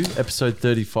Stew, episode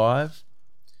 35.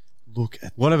 Look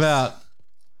at... What about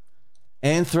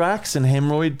Anthrax and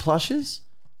hemorrhoid plushes.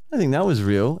 I think that was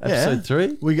real. Episode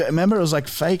 3. We got, remember, it was like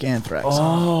fake anthrax.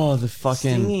 Oh, the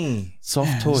fucking soft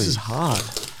Man, toys. This is hard.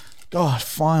 God,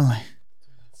 finally.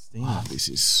 Oh, this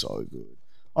is so good.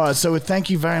 All right, so thank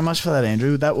you very much for that,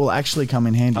 Andrew. That will actually come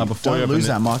in handy. before you Don't open lose it-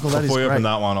 that, Michael. That is before you great. open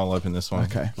that one, I'll open this one.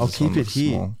 Okay. I'll This keep one it looks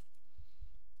here. small.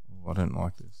 Oh, I don't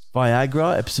like this.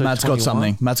 Viagra, episode Matt's 21. got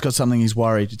something. Matt's got something. He's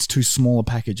worried. It's two smaller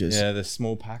packages. Yeah, the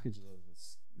small packages.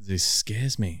 This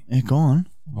scares me. Yeah, go on.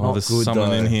 Oh, Not there's good, someone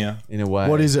though, in here. In a way.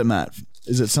 What is it, Matt?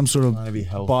 Is it some sort Trying to be of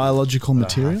healthy, biological but I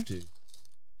material? have to.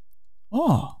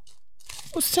 Oh,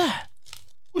 what's that?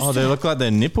 Oh, they look like they're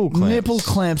nipple clamps. Nipple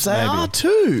clamps. They Maybe. are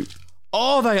too.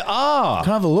 Oh, they are.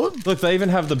 Can I have a look? Look, they even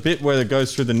have the bit where it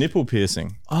goes through the nipple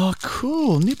piercing. Oh,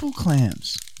 cool. Nipple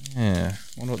clamps. Yeah.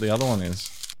 Wonder what the other one is.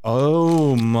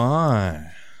 Oh my.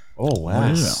 Oh, wow. They're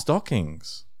Yeah.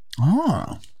 stockings.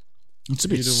 Oh, it's a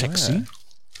bit You to sexy. wear.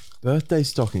 Birthday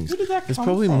stockings. Where did that There's come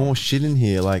probably from? more shit in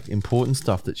here, like important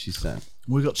stuff that she sent.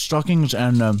 We got stockings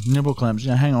and nipple clamps.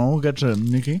 Yeah, hang on. We'll get to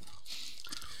Nikki.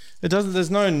 It doesn't. There's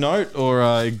no note or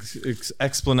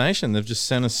explanation. They've just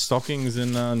sent us stockings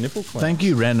and nipple clamps. Thank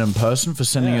you, random person, for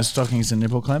sending us stockings and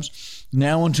nipple clamps.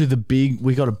 Now onto the big.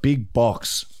 We got a big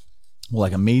box,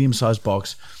 like a medium-sized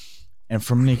box, and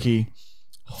from Nikki,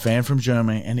 fan from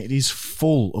Germany, and it is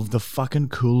full of the fucking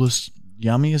coolest,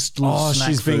 yummiest little snack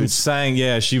she's been foods.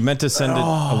 saying, she meant to send it a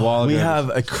while ago. We have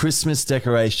a Christmas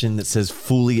decoration that says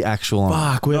fully actual on it.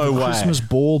 Fuck, we have No a way. Christmas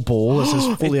ball that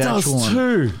says fully It does actual on it.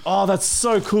 too. Oh, that's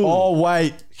so cool. Oh,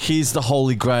 wait. Here's the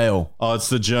Holy Grail. Oh, it's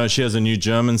the she has a new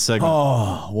German segment.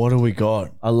 Oh, what do we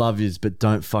got? I love yous, but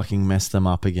don't fucking mess them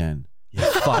up again. Yeah,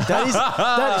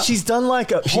 fuck. She's done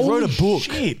like she wrote a book.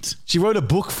 Shit. She wrote a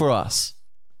book for us.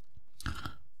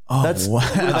 Oh, That's wow.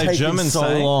 Are they German so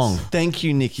sayings? long. Thank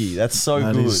you, Nikki. That's so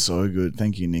That good. is so good.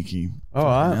 Thank you, Nikki. All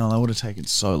right. Hell, that would have taken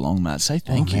so long, Matt. Say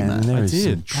thank you, man, Matt. there I is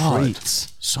did. some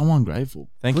treats. So ungrateful.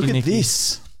 Thank Look you, at Nikki.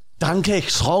 this. Danke,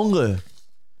 Schrange.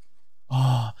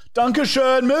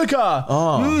 Dankeschön, Milka.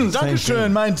 Oh, same Dankeschön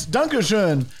thing. means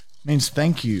Dankeschön means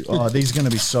thank you. Oh, these are going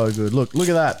to be so good. Look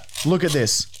at that. Look at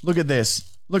this. Look at this.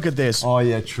 Look at this. Oh,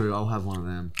 yeah, true. I'll have one of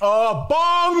them. Oh,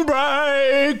 bong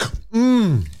break.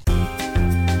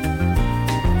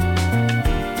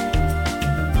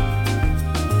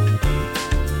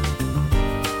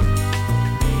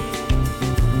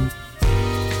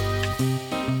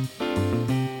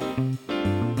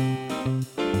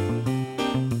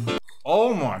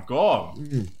 Oh my god!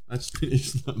 Let's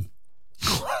finish them.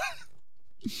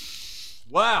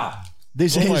 Wow,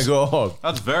 This Oh, my is God.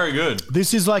 that's very good.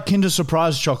 this is like Kinder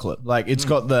Surprise chocolate. Like it's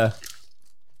got the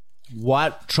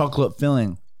white chocolate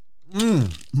filling.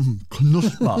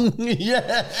 Knusper.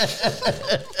 Yeah.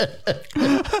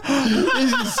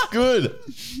 This is good.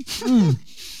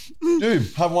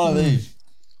 Dude, have one of these.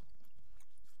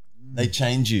 They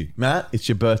change you. Matt, it's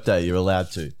your birthday. You're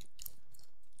allowed to.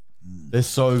 They're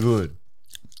so good.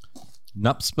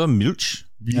 Nupsper Milch.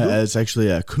 Yeah, it's actually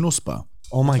a knusper.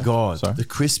 Oh my God. Sorry? The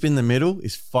crisp in the middle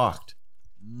is fucked.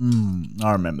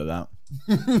 I remember that.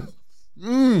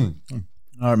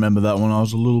 I remember that when I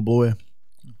was a little boy.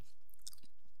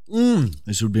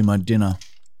 This would be my dinner.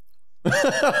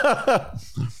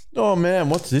 Oh man,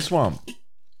 what's this one?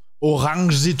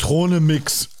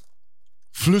 Orange-Zitrone-Mix.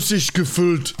 Flüssig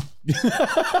gefüllt.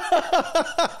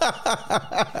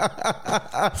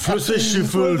 Flüssig What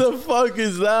gefüllt. the fuck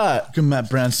is that? Look at Matt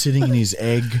Brown sitting in his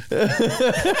egg.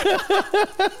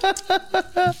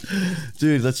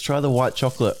 Dude, let's try the white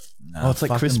chocolate. Oh, it's like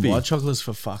Fucking crispy. White chocolate's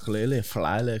for fuck lele,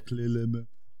 fleile, klele.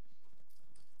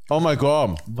 Oh my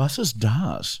God. Was ist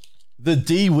das? The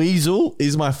D Weasel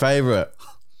is my favorite.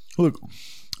 Look,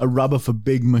 a rubber for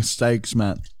big mistakes,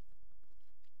 Matt.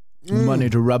 You might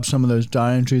need to rub some of those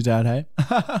dietaries out, hey?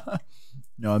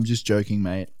 No, I'm just joking,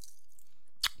 mate.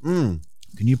 Can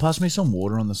you pass me some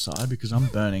water on the side? Because I'm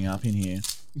burning up in here.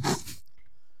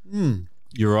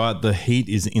 You're right. The heat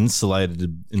is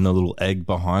insulated in the little egg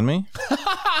behind me.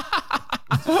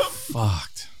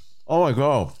 Fucked. Oh my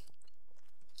God.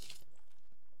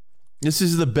 This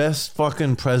is the best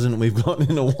fucking present we've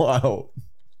gotten in a while.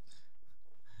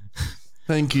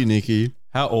 Thank you, Nikki.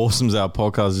 How awesome is our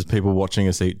podcast? Is people watching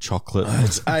us eat chocolate?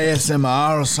 It's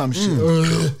ASMR or some shit.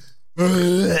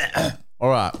 All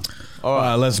right. All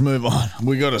right, let's move on.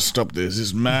 We got to stop this.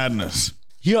 It's madness.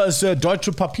 Hier ist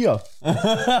deutsche Papier.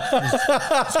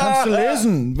 Das kannst du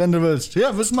lesen, wenn du willst.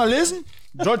 Hier, willst du mal lesen?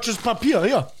 Deutsches Papier,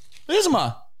 hier. Lese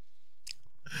mal.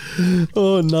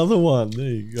 Oh, another one. There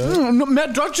you go. Mehr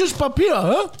deutsches Papier,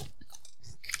 huh?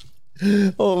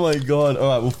 Oh my God. All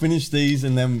right, we'll finish these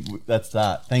and then that's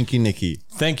that. Thank you, Nikki.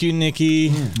 Thank you, Nikki.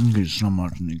 Thank you so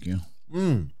much, Nikki.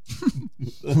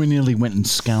 We nearly went and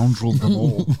scoundreled them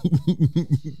all.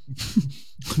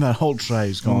 That whole tray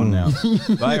is gone now.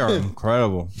 They are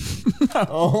incredible.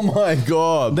 Oh my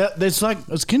God. That's like,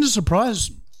 it's Kinder Surprise.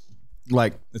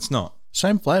 Like, It's not.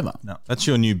 same flavor. No, that's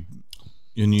your new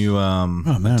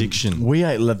addiction. We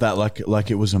ate that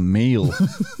like it was a meal.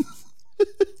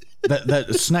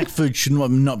 that snack food should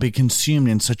not be consumed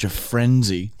in such a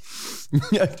frenzy.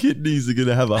 Our kidneys are going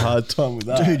to have a hard time with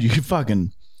that. Dude,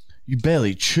 you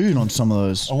barely chewed on some of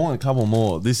those. I want a couple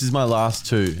more. This is my last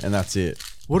two and that's it.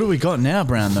 What do we got now,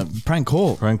 Brown? The prank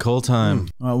call. Prank call time.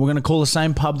 All right, we're going to call the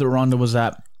same pub that Rhonda was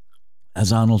at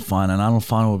as Arnold Feine, and Arnold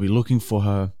Feine will be looking for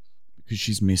her because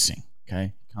she's missing,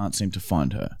 okay? Can't seem to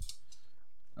find her.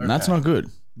 And that's not good.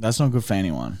 That's not good for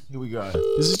anyone. Here we go.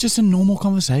 This is just a normal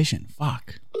conversation.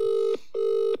 Fuck.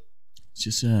 It's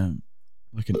just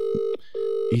like an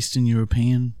Eastern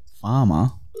European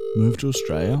farmer moved to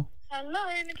Australia. Hello,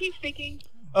 Nikki speaking.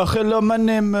 Hello, my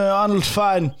name Arnold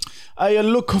Feine. I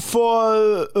look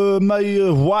for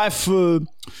my wife.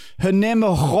 Her name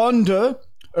Ronde.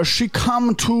 She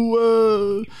come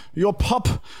to your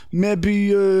pub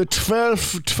maybe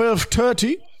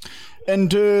 12:30,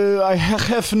 and I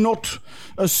have not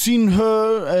seen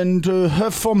her and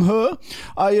heard from her.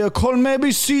 I call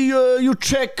maybe see you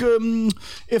check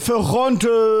if Ronde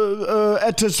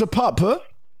at the pub, huh?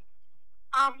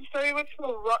 So you're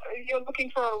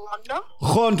looking for a Ronda?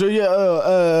 Ronde,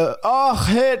 yeah.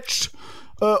 RHONDAHH.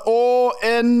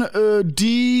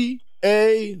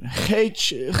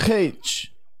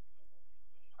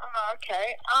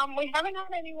 Okay. We haven't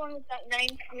had anyone with that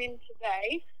name come in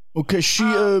today. Okay,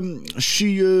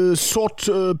 she sort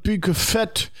big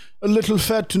fat, a little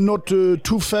fat, not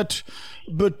too fat,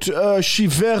 but she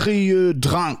very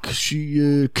drunk.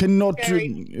 She cannot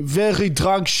very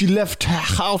drunk. She left her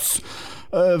house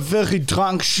very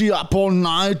drunk. She up all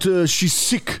night. She's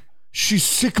sick. She's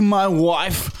sick. My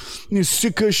wife is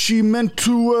sick. She meant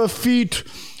to feed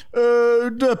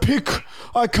the pig.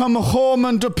 I come home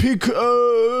and the pig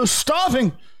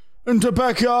starving in the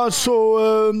backyard.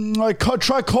 So I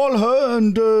try call her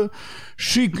and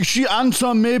she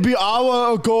answer maybe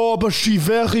hour ago, but she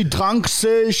very drunk.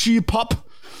 Say she pop.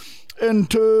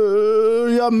 And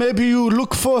maybe you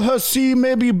look for her, see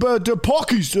maybe the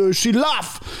porkies. She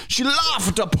laugh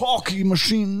at the porky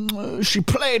machine. She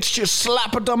played, she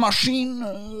slapped at the machine.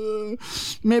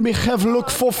 Maybe have a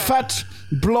look for fat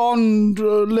blonde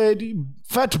lady,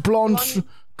 fat blonde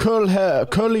curly hair.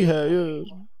 Yeah.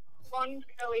 Blonde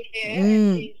curly hair,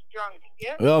 and she's drunk.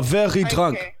 Yeah. Yeah, very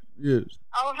drunk. Yes.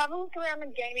 I'll have a look around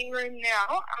the gaming room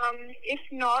now. If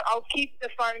not, I'll keep the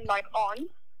phone on.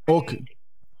 Okay.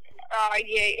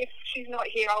 If she's not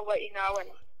here, I'll let you know, and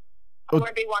it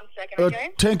won't be 1 second,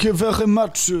 okay? Thank you very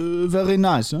much. Very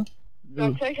nice, huh?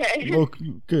 That's okay.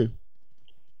 Okay.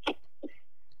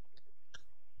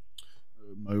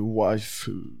 My wife.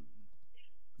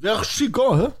 Where she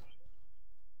go, huh?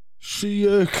 She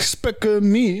expect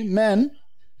me, man,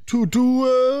 to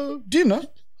do dinner.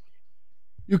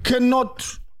 You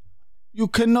cannot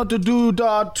do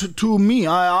that to me.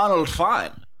 I Arnold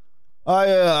Feine. I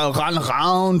run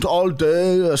around all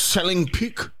day selling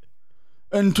pig,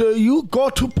 and you go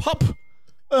to pub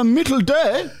middle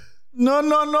day. No.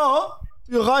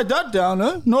 You write that down,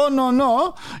 huh?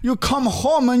 No. You come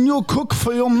home and you cook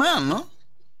for your man, huh?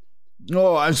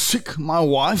 Oh, I'm sick. My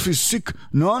wife is sick.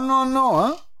 No,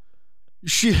 huh?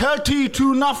 She healthy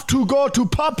enough to go to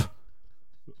pub.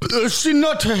 She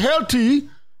not healthy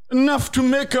enough to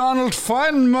make Arnold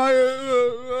Feine my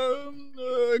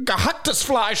gehacktes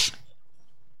Fleisch.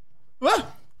 What?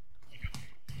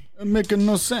 Making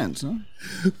no sense, huh?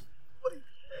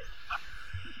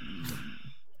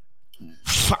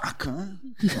 Fuck, huh?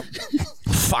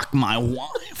 Fuck my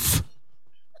wife.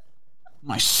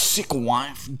 My sick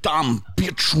wife, dumb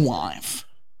bitch wife.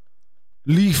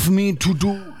 Leave me to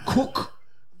do cook.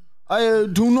 I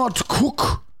do not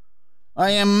cook. I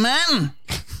am man.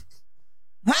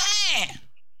 Hey!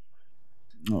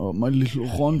 Oh, my little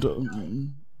Ronda.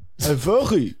 I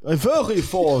worry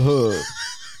for her.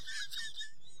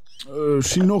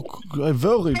 She no, I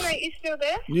worry. Hey, mate, you still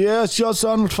there? Yes,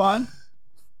 Arnold Feine.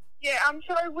 Yeah,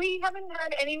 so we haven't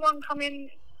had anyone come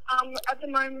in at the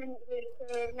moment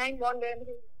with name Ronda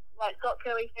who's got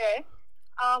curly hair.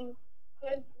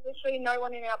 There's literally no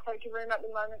one in our poker room at the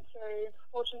moment, so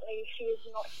fortunately she is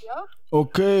not here.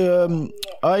 Okay,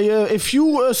 if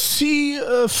you see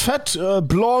fat,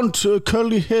 blonde,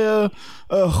 curly hair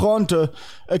Ronde,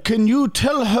 can you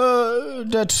tell her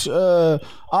that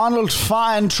Arnold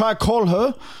Feine try call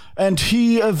her, and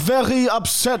he very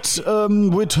upset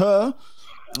with her.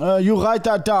 You write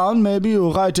that down, maybe you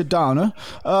write it down. Huh?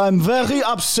 I'm very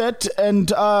upset,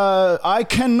 and I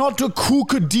cannot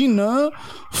cook a dinner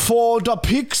for the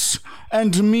pigs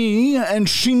and me, and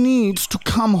she needs to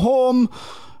come home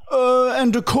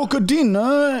and cook a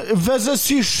dinner, whether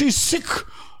she's sick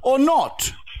or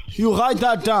not. You write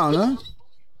that down, huh?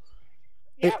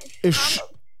 Yep.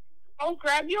 I'll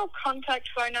grab your contact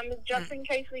phone number just in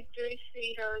case we do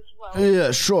see her as well.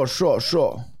 Yeah, sure. So what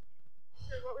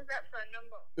was that phone number?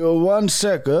 1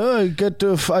 sec, I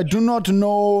do not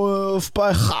know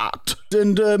by heart.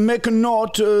 And make a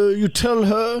note, you tell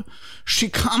her she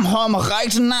come home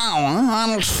right now.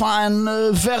 Arnold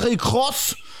Feine very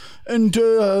cross. And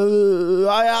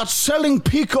I are selling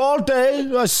pig all day.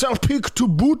 I sell pig to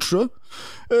butcher.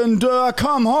 And I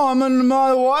come home and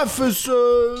my wife is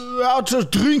out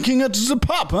drinking at the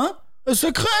pub, huh? It's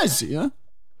crazy, huh?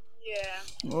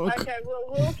 Yeah. Okay,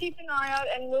 we'll keep an eye out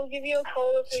and we'll give you a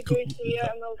call if we do see her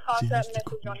and we'll pass that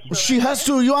message on to her. She has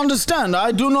to, you understand,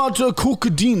 I do not cook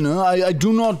dinner. I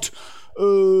do not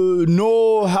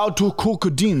know how to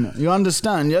cook dinner. You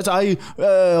understand? Yes, I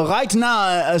right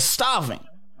now starving.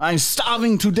 I'm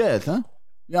starving to death. Huh?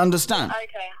 You understand?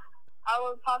 Okay. I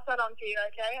will pass that on to you,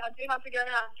 okay? I do have to go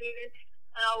now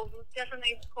and I'll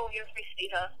definitely call you if we see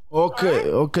her. Okay, right?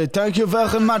 okay. Thank you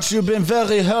very much. You've been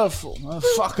very helpful.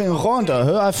 Fucking Rhonda,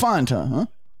 huh? I find her, huh?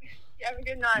 Have a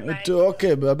good night, mate.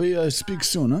 Okay, baby. Speak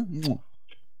soon, huh?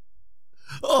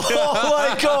 Oh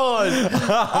my God!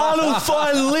 Arnold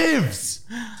Feine lives.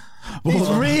 He's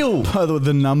real. By the way,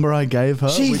 the number I gave her.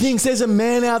 She thinks there's a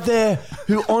man out there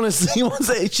who honestly wants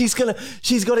it. She's got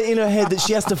it in her head that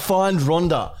she has to find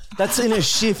Rhonda. That's in her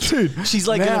shift. Dude, she's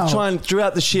like going to try and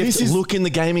throughout the shift look in the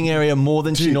gaming area more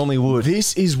than she normally would.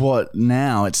 This is what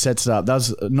now it sets it up. That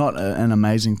was not an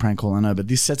amazing prank call, I know, but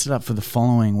this sets it up for the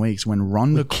following weeks. When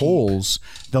Rhonda calls,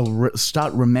 they'll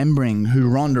start remembering who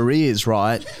Rhonda is,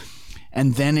 right?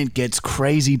 And then it gets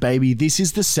crazy, baby. This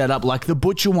is the setup, like the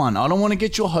Butcher one. I don't want to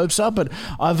get your hopes up, but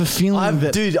I have a feeling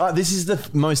that... Dude, this is the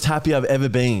most happy I've ever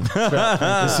been.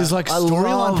 This is like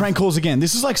storyline prank calls again.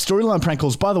 This is like storyline prank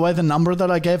calls. By the way, the number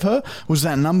that I gave her was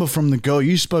that number from the girl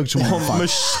you spoke to on the phone.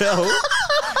 Michelle.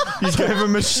 You gave her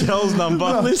Michelle's number.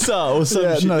 Melissa or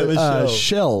something. Michelle.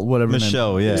 Shell, whatever.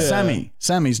 Michelle, her name. yeah.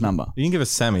 Sammy's number. You didn't give us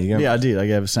Sammy. Yeah, I did. I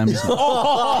gave her Sammy's number.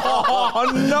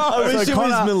 Oh no! I wish it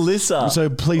was Melissa. So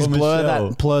please blur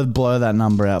that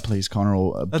number out, please, Connor.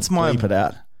 Or that's my bleep it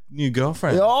out. New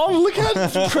girlfriend. Oh, look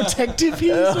how protective he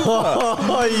is.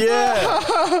 Oh yeah.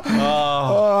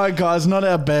 All right, guys, not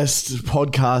our best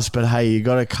podcast, but hey, you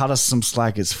got to cut us some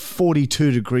slack. It's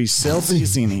 42 degrees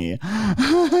Celsius in here.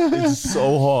 It's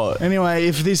so hot. Anyway,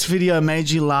 if this video made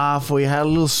you laugh or you had a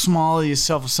little smile at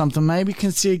yourself or something, maybe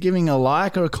consider giving a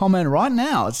like or a comment right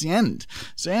now. It's the end.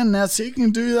 It's the end now, so you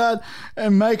can do that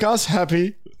and make us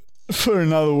happy for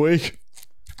another week.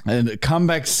 And come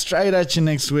back straight at you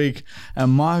next week.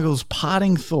 And Michael's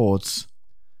parting thoughts.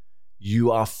 You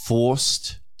are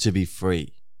forced to be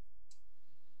free.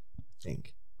 I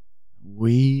think.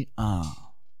 We are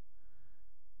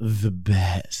the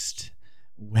best.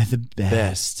 We're the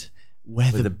best.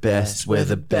 We're the best. We're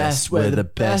the best. We're the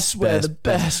best. We're the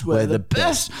best. We're the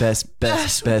best. Best.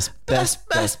 Best. Best. Best.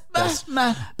 Best. Best.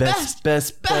 Best. Best.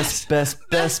 Best. Best.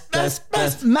 Best. Best.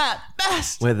 Best. Matt,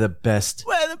 best. We're the best.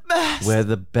 We're the best. We're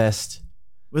the best.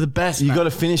 We're the best. You got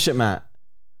to finish it, Matt.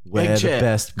 We're the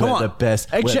best. We're the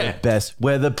best. We're the best.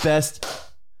 We're the best.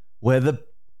 We're the.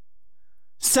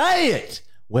 Say it.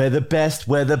 We're the best.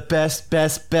 We're the best.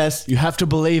 Best. You have to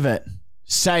believe it.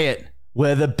 Say it.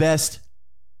 We're the best.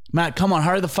 Matt, come on,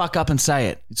 hurry the fuck up and say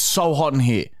it. It's so hot in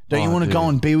here. Don't you want to go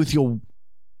and be with your...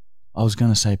 I was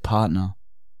going to say partner.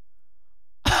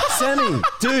 Sammy.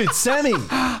 Dude, Sammy.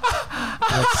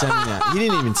 That's Sammy now. You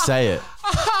didn't even say it.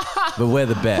 But we're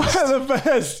the best. We're the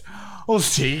best. We'll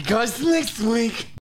see you guys next week.